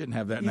going, I shouldn't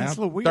have that now. It's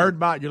a little weird. Third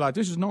bite, you're like,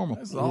 this is normal.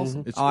 That's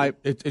awesome.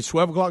 It's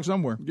 12 o'clock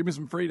somewhere. Give me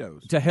some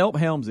Fritos. To help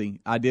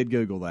Helmsy, I did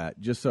Google that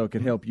just so it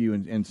could help you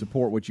and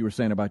support what you were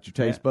saying about your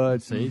taste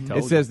buds. See,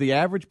 it says the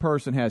average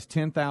person has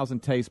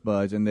 10,000 taste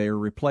buds and they are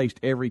replaced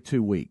every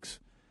 2 weeks.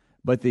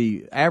 But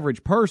the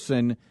average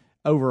person,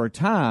 over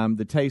time,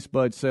 the taste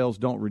bud cells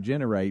don't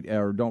regenerate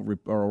or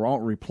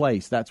aren't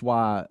replaced. That's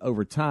why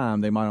over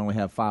time they might only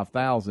have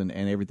 5,000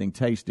 and everything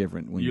tastes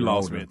different when you're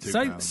lost older. me at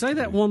 2,000. say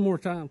that one more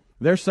time.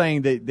 They're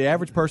saying that the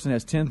average person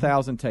has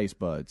 10,000 taste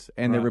buds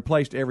and they're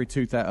replaced every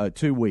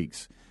 2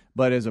 weeks.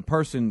 But as a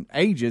person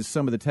ages,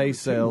 some of the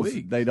taste cells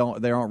they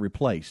aren't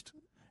replaced.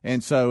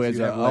 And so as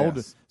an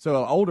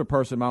older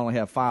person might only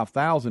have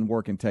 5,000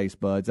 working taste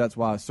buds. That's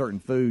why certain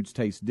foods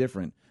taste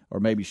different or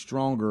maybe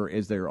stronger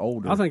as they're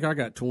older. I think I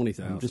got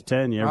 20,000. I'm just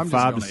telling you, every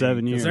 5 to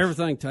 7 years. Because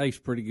everything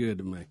tastes pretty good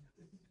to me.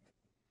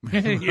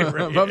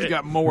 Bubba's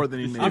got more than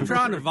he needs. I'm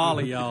trying to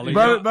volley y'all.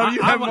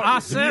 I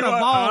set a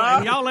ball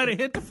and y'all let it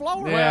hit the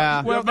floor.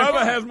 Yeah. Well,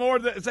 Bubba has more.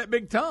 It's that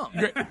big tongue.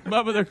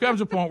 Bubba, there comes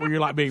a point where you're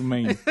like being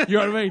mean. You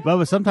know what I mean?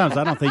 Bubba, sometimes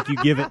I don't think you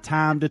give it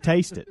time to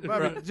taste it.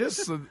 Bubba,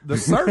 just the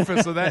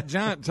surface of that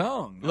giant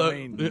tongue. Look,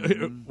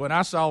 when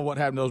I saw what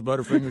happened to those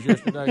Butterfingers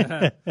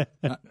yesterday,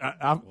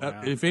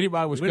 if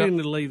anybody was... We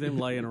didn't leave them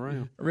laying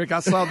around. Rick,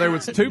 I saw there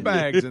was 2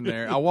 bags in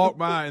there. I walked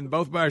by, and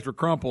both bags were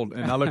crumpled,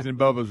 and I looked and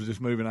Bubba's was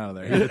just moving out of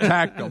there. He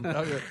attacked them.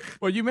 Okay.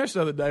 Well, you missed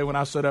the other day when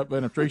I sat up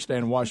in a tree stand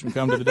and watched them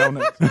come to the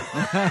donuts.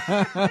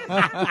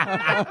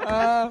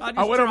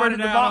 I went over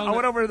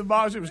to the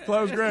box. It was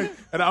closed, Greg,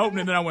 and I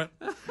opened it and I went.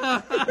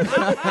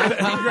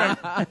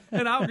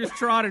 And I just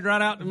trotted right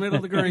out in the middle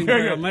of the green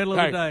grill, middle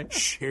of the day.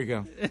 Shh, here you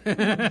go.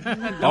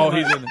 Oh,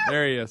 he's in it.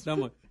 There he is.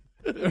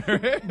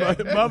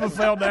 Bubba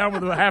fell down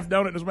with a half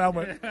donut in his mouth.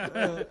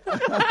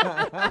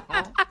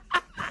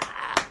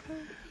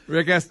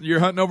 Rick, you're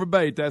hunting over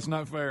bait. That's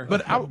not fair.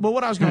 But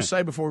what I was going to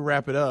say before we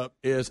wrap it up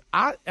is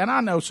I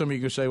know some of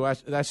you can say, well,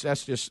 that's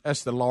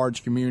the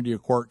large community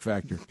of Quirk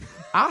Factor.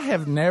 I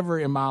have never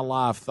in my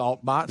life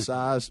thought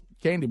bite-sized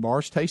candy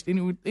bars taste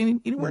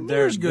anywhere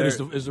near as good as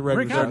the regular.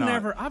 Rick,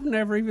 I've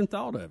never even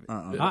thought of it.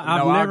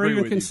 I've never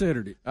even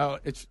considered it. Oh,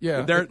 it's They're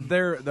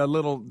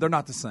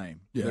not the same.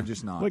 Yeah. They're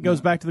just not. Well, it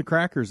goes back to the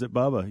crackers at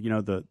Bubba. You know,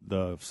 the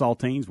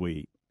saltines we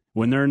eat.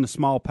 When they're in the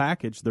small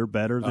package, they're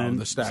better than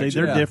the stacks. See,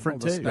 they're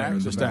different too.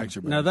 The stacks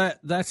are better. Now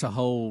that's a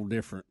whole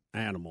different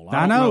animal.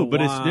 I know,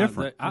 but it's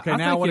different. Okay,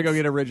 now I want to go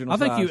get original. I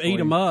think you size eat for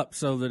them up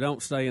so they don't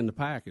stay in the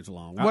package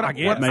long.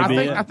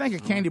 I think a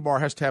candy bar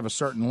has to have a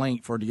certain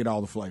length for it to get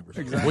all the flavors.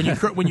 Exactly.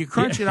 When you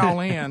crunch it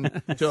all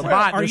in to a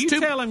bite, are you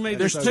telling me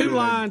there's 2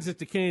 lines at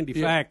the candy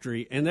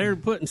factory and they're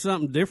putting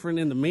something different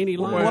in the mini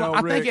line? Well,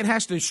 I think it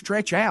has to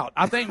stretch out.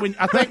 I think when you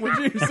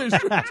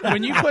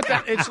put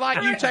that, it's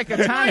like you take a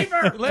tiny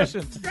stretch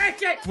it.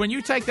 When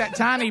you take that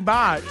tiny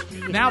bite,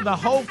 now the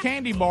whole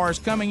candy bar is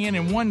coming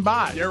in one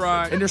bite. You're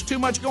right, and there's too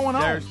much going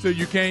on. So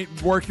you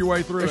can't work your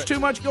way through There's too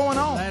much going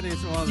on. That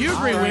is you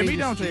agree with me,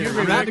 don't you? You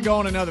agree I'm about to go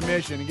on another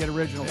mission and get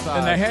original size.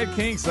 And they had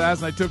king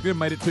size, and they took them,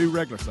 made it 2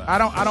 regular size. I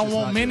don't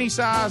want mini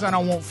size. I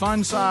don't want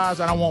fun size.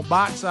 I don't want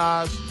bite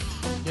size.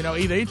 You know,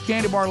 either eat the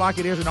candy bar like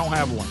it is or don't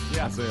have one.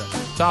 Yeah, that's it.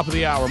 Top of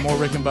the hour. More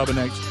Rick and Bubba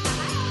next.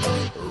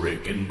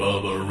 Rick and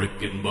Bubba,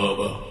 Rick and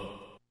Bubba.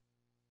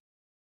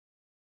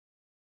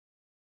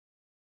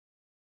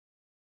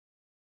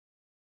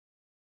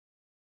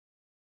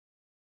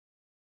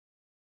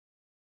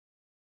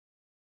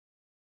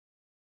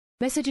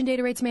 Message and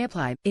data rates may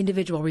apply.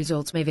 Individual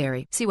results may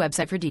vary. See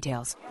website for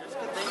details.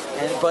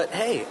 But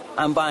hey,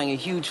 I'm buying a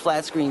huge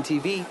flat screen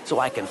TV so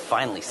I can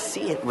finally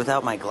see it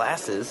without my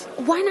glasses.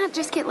 Why not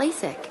just get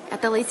LASIK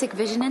at the LASIK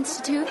Vision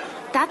Institute?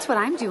 That's what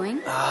I'm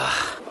doing.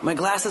 My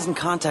glasses and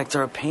contacts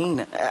are a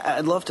pain.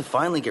 I'd love to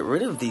finally get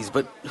rid of these,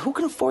 but who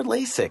can afford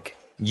LASIK?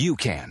 You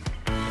can.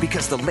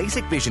 Because the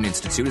LASIK Vision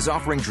Institute is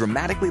offering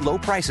dramatically low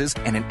prices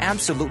and an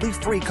absolutely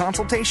free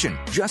consultation.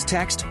 Just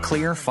text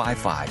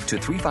CLEAR55 to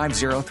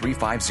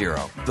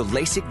 350350. The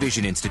LASIK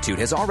Vision Institute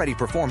has already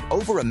performed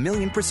over 1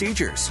 million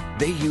procedures.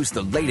 They use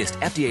the latest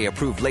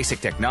FDA-approved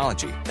LASIK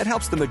technology that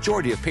helps the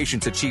majority of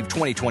patients achieve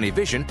 20/20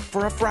 vision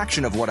for a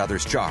fraction of what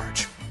others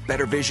charge.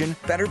 Better vision,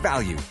 better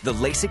value. The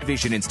LASIK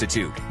Vision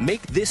Institute.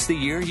 Make this the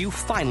year you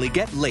finally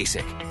get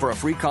LASIK. For a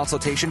free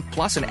consultation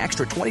plus an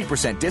extra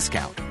 20%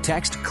 discount,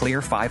 text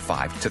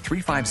CLEAR55 to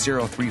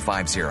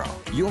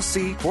 350350. You'll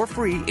see for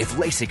free if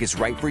LASIK is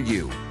right for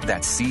you.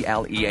 That's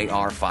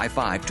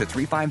CLEAR55 to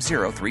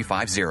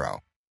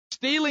 350350.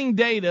 Stealing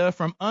data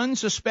from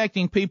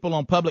unsuspecting people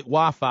on public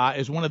Wi-Fi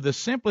is one of the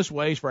simplest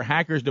ways for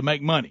hackers to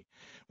make money.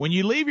 When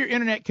you leave your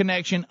internet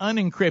connection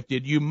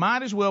unencrypted, you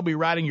might as well be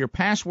writing your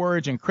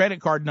passwords and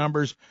credit card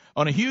numbers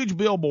on a huge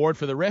billboard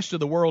for the rest of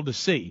the world to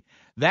see.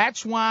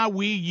 That's why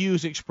we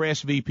use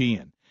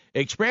ExpressVPN.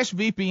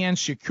 ExpressVPN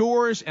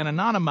secures and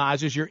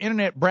anonymizes your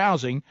internet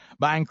browsing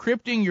by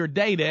encrypting your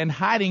data and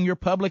hiding your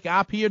public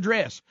IP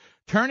address.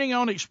 Turning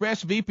on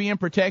ExpressVPN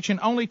protection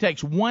only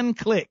takes one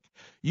click.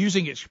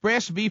 Using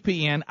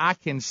ExpressVPN, I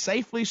can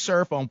safely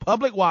surf on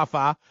public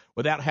Wi-Fi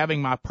without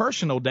having my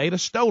personal data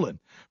stolen.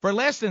 For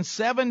less than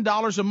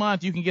 $7 a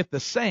month, you can get the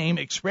same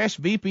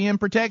ExpressVPN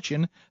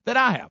protection that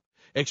I have.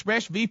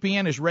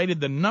 ExpressVPN is rated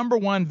the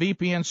 #1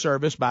 VPN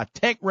service by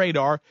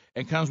TechRadar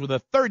and comes with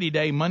a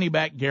 30-day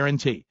money-back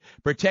guarantee.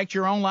 Protect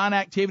your online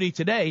activity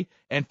today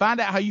and find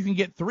out how you can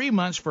get 3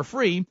 months for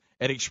free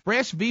at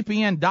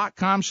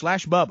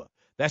expressvpn.com/Bubba.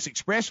 That's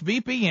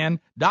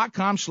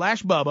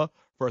expressvpn.com/Bubba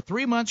for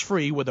 3 months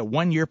free with a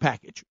 1-year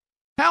package.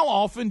 How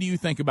often do you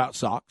think about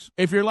socks?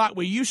 If you're like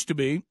we used to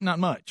be, not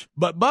much.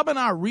 But Bubba and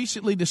I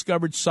recently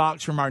discovered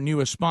socks from our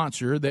newest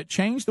sponsor that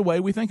changed the way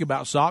we think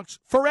about socks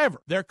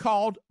forever. They're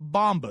called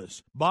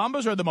Bombas.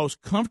 Bombas are the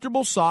most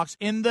comfortable socks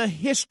in the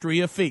history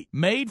of feet.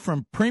 Made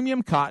from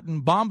premium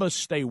cotton, Bombas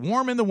stay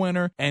warm in the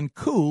winter and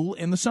cool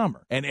in the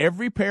summer. And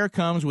every pair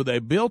comes with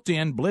a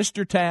built-in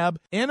blister tab,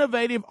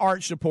 innovative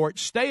arch support,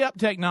 stay-up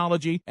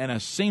technology, and a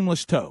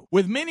seamless toe.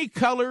 With many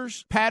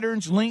colors,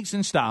 patterns, lengths,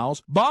 and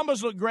styles,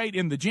 Bombas look great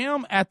in the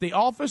gym, at the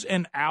office,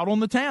 and out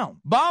on the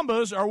town.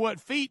 Bombas are what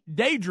feet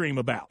daydream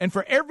about. And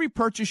for every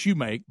purchase you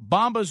make,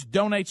 Bombas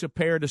donates a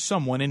pair to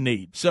someone in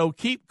need. So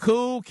keep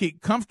cool,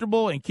 keep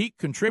comfortable, and keep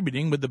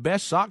contributing with the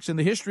best socks in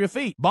the history of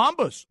feet.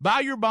 Bombas.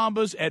 Buy your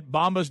Bombas at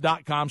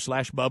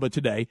bombas.com/Bubba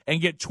today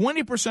and get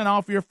 20%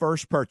 off your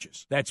first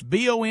purchase. That's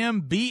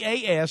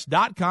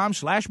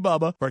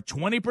BOMBAS.com/Bubba for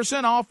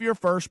 20% off your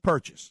first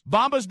purchase.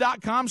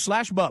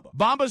 Bombas.com/Bubba.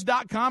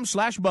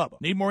 Bombas.com/Bubba.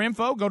 Need more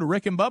info? Go to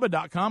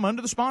rickandbubba.com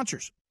under the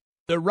sponsors.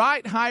 The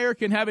right hire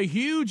can have a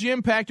huge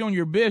impact on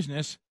your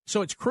business,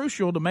 so it's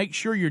crucial to make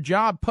sure your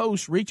job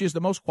post reaches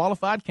the most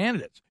qualified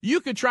candidates. You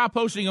could try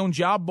posting on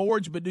job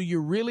boards, but do you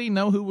really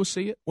know who will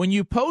see it? When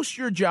you post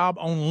your job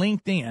on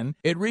LinkedIn,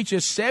 it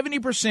reaches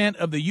 70%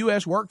 of the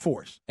U.S.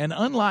 workforce. And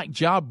unlike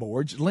job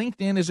boards,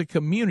 LinkedIn is a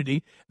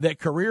community that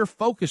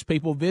career-focused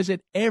people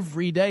visit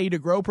every day to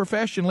grow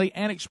professionally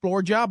and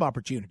explore job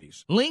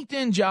opportunities.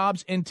 LinkedIn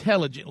Jobs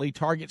intelligently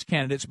targets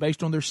candidates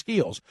based on their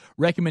skills,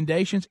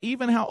 recommendations,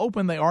 even how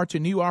open they are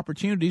to new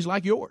opportunities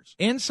like yours.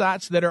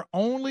 Insights that are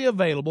only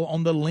available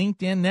on the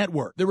LinkedIn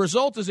network. The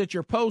result is that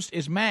your post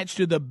is matched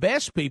to the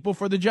best people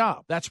for the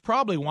job. That's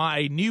probably why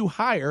a new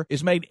hire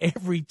is made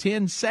every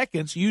 10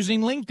 seconds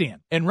using LinkedIn.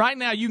 And right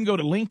now you can go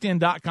to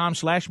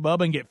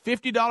linkedin.com/Bubba and get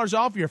 $50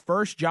 off your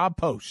first job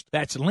post.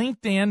 That's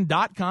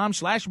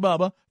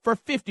linkedin.com/Bubba for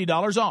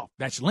 $50 off.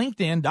 That's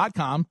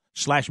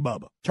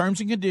linkedin.com/Bubba.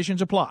 Terms and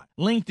conditions apply.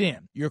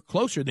 LinkedIn, you're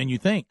closer than you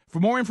think. For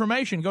more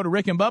information, go to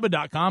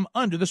rickandbubba.com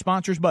under the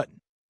sponsors button.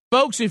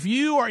 Folks, if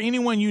you or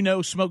anyone you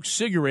know smokes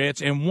cigarettes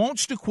and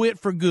wants to quit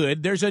for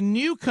good, there's a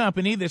new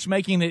company that's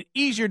making it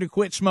easier to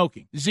quit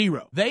smoking.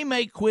 Zero. They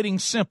make quitting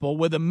simple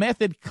with a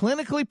method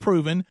clinically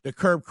proven to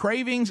curb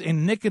cravings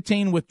and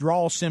nicotine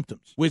withdrawal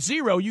symptoms. With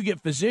Zero, you get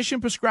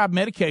physician-prescribed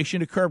medication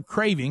to curb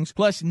cravings,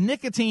 plus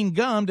nicotine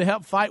gum to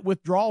help fight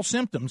withdrawal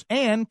symptoms,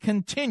 and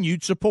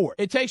continued support.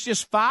 It takes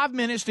just 5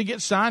 minutes to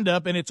get signed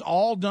up, and it's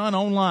all done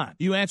online.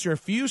 You answer a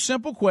few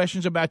simple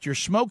questions about your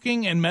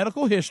smoking and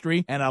medical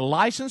history, and a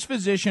licensed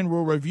physician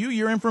will review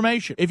your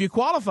information. If you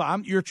qualify,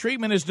 your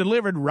treatment is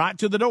delivered right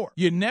to the door.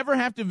 You never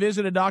have to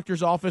visit a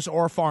doctor's office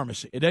or a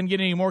pharmacy. It doesn't get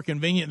any more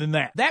convenient than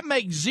that. That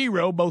makes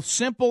Zero both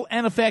simple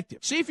and effective.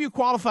 See if you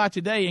qualify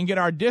today and get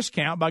our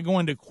discount by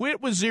going to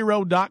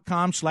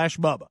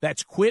quitwithzero.com/Bubba.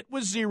 That's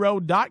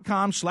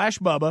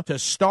quitwithzero.com/Bubba to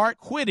start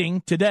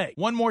quitting today.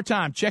 One more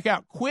time, check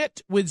out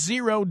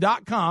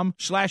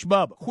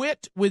quitwithzero.com/Bubba.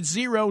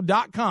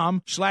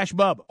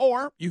 Quitwithzero.com/Bubba.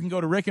 Or you can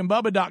go to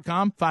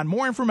rickandbubba.com, find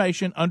more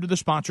information under the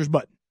sponsors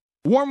button.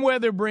 Warm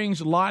weather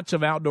brings lots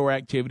of outdoor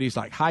activities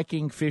like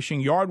hiking,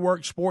 fishing, yard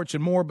work, sports,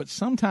 and more, but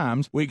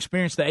sometimes we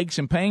experience the aches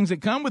and pains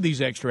that come with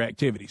these extra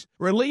activities.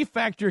 Relief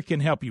Factor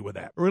can help you with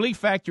that. Relief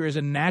Factor is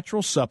a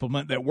natural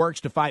supplement that works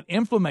to fight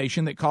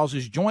inflammation that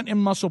causes joint and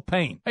muscle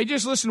pain. Hey,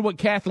 just listen to what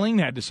Kathleen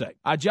had to say.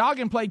 I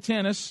jog and play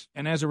tennis,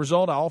 and as a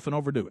result, I often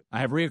overdo it. I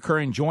have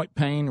reoccurring joint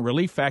pain.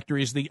 Relief Factor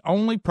is the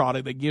only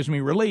product that gives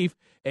me relief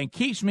and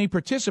keeps me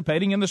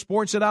participating in the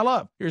sports that I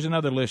love. Here's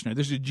another listener.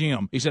 This is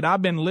Jim. He said,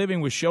 I've been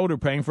living with shoulder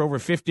pain for over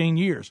 15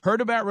 years.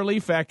 Heard about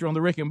Relief Factor on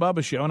the Rick and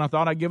Bubba show, and I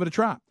thought I'd give it a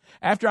try.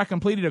 After I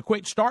completed a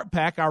quick start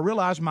pack, I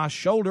realized my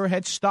shoulder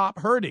had stopped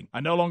hurting. I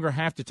no longer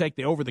have to take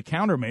the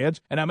over-the-counter meds,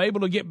 and I'm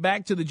able to get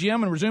back to the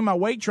gym and resume my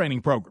weight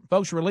training program.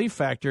 Folks, Relief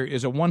Factor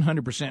is a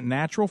 100%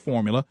 natural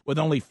formula with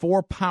only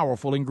 4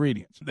 powerful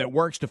ingredients that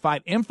works to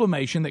fight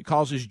inflammation that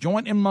causes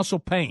joint and muscle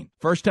pain.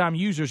 First-time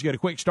users get a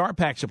quick start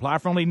pack supply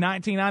for only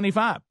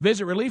 $19.95.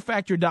 Visit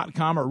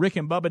ReliefFactor.com or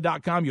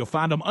RickandBubba.com. You'll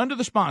find them under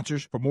the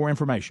sponsors for more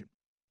information.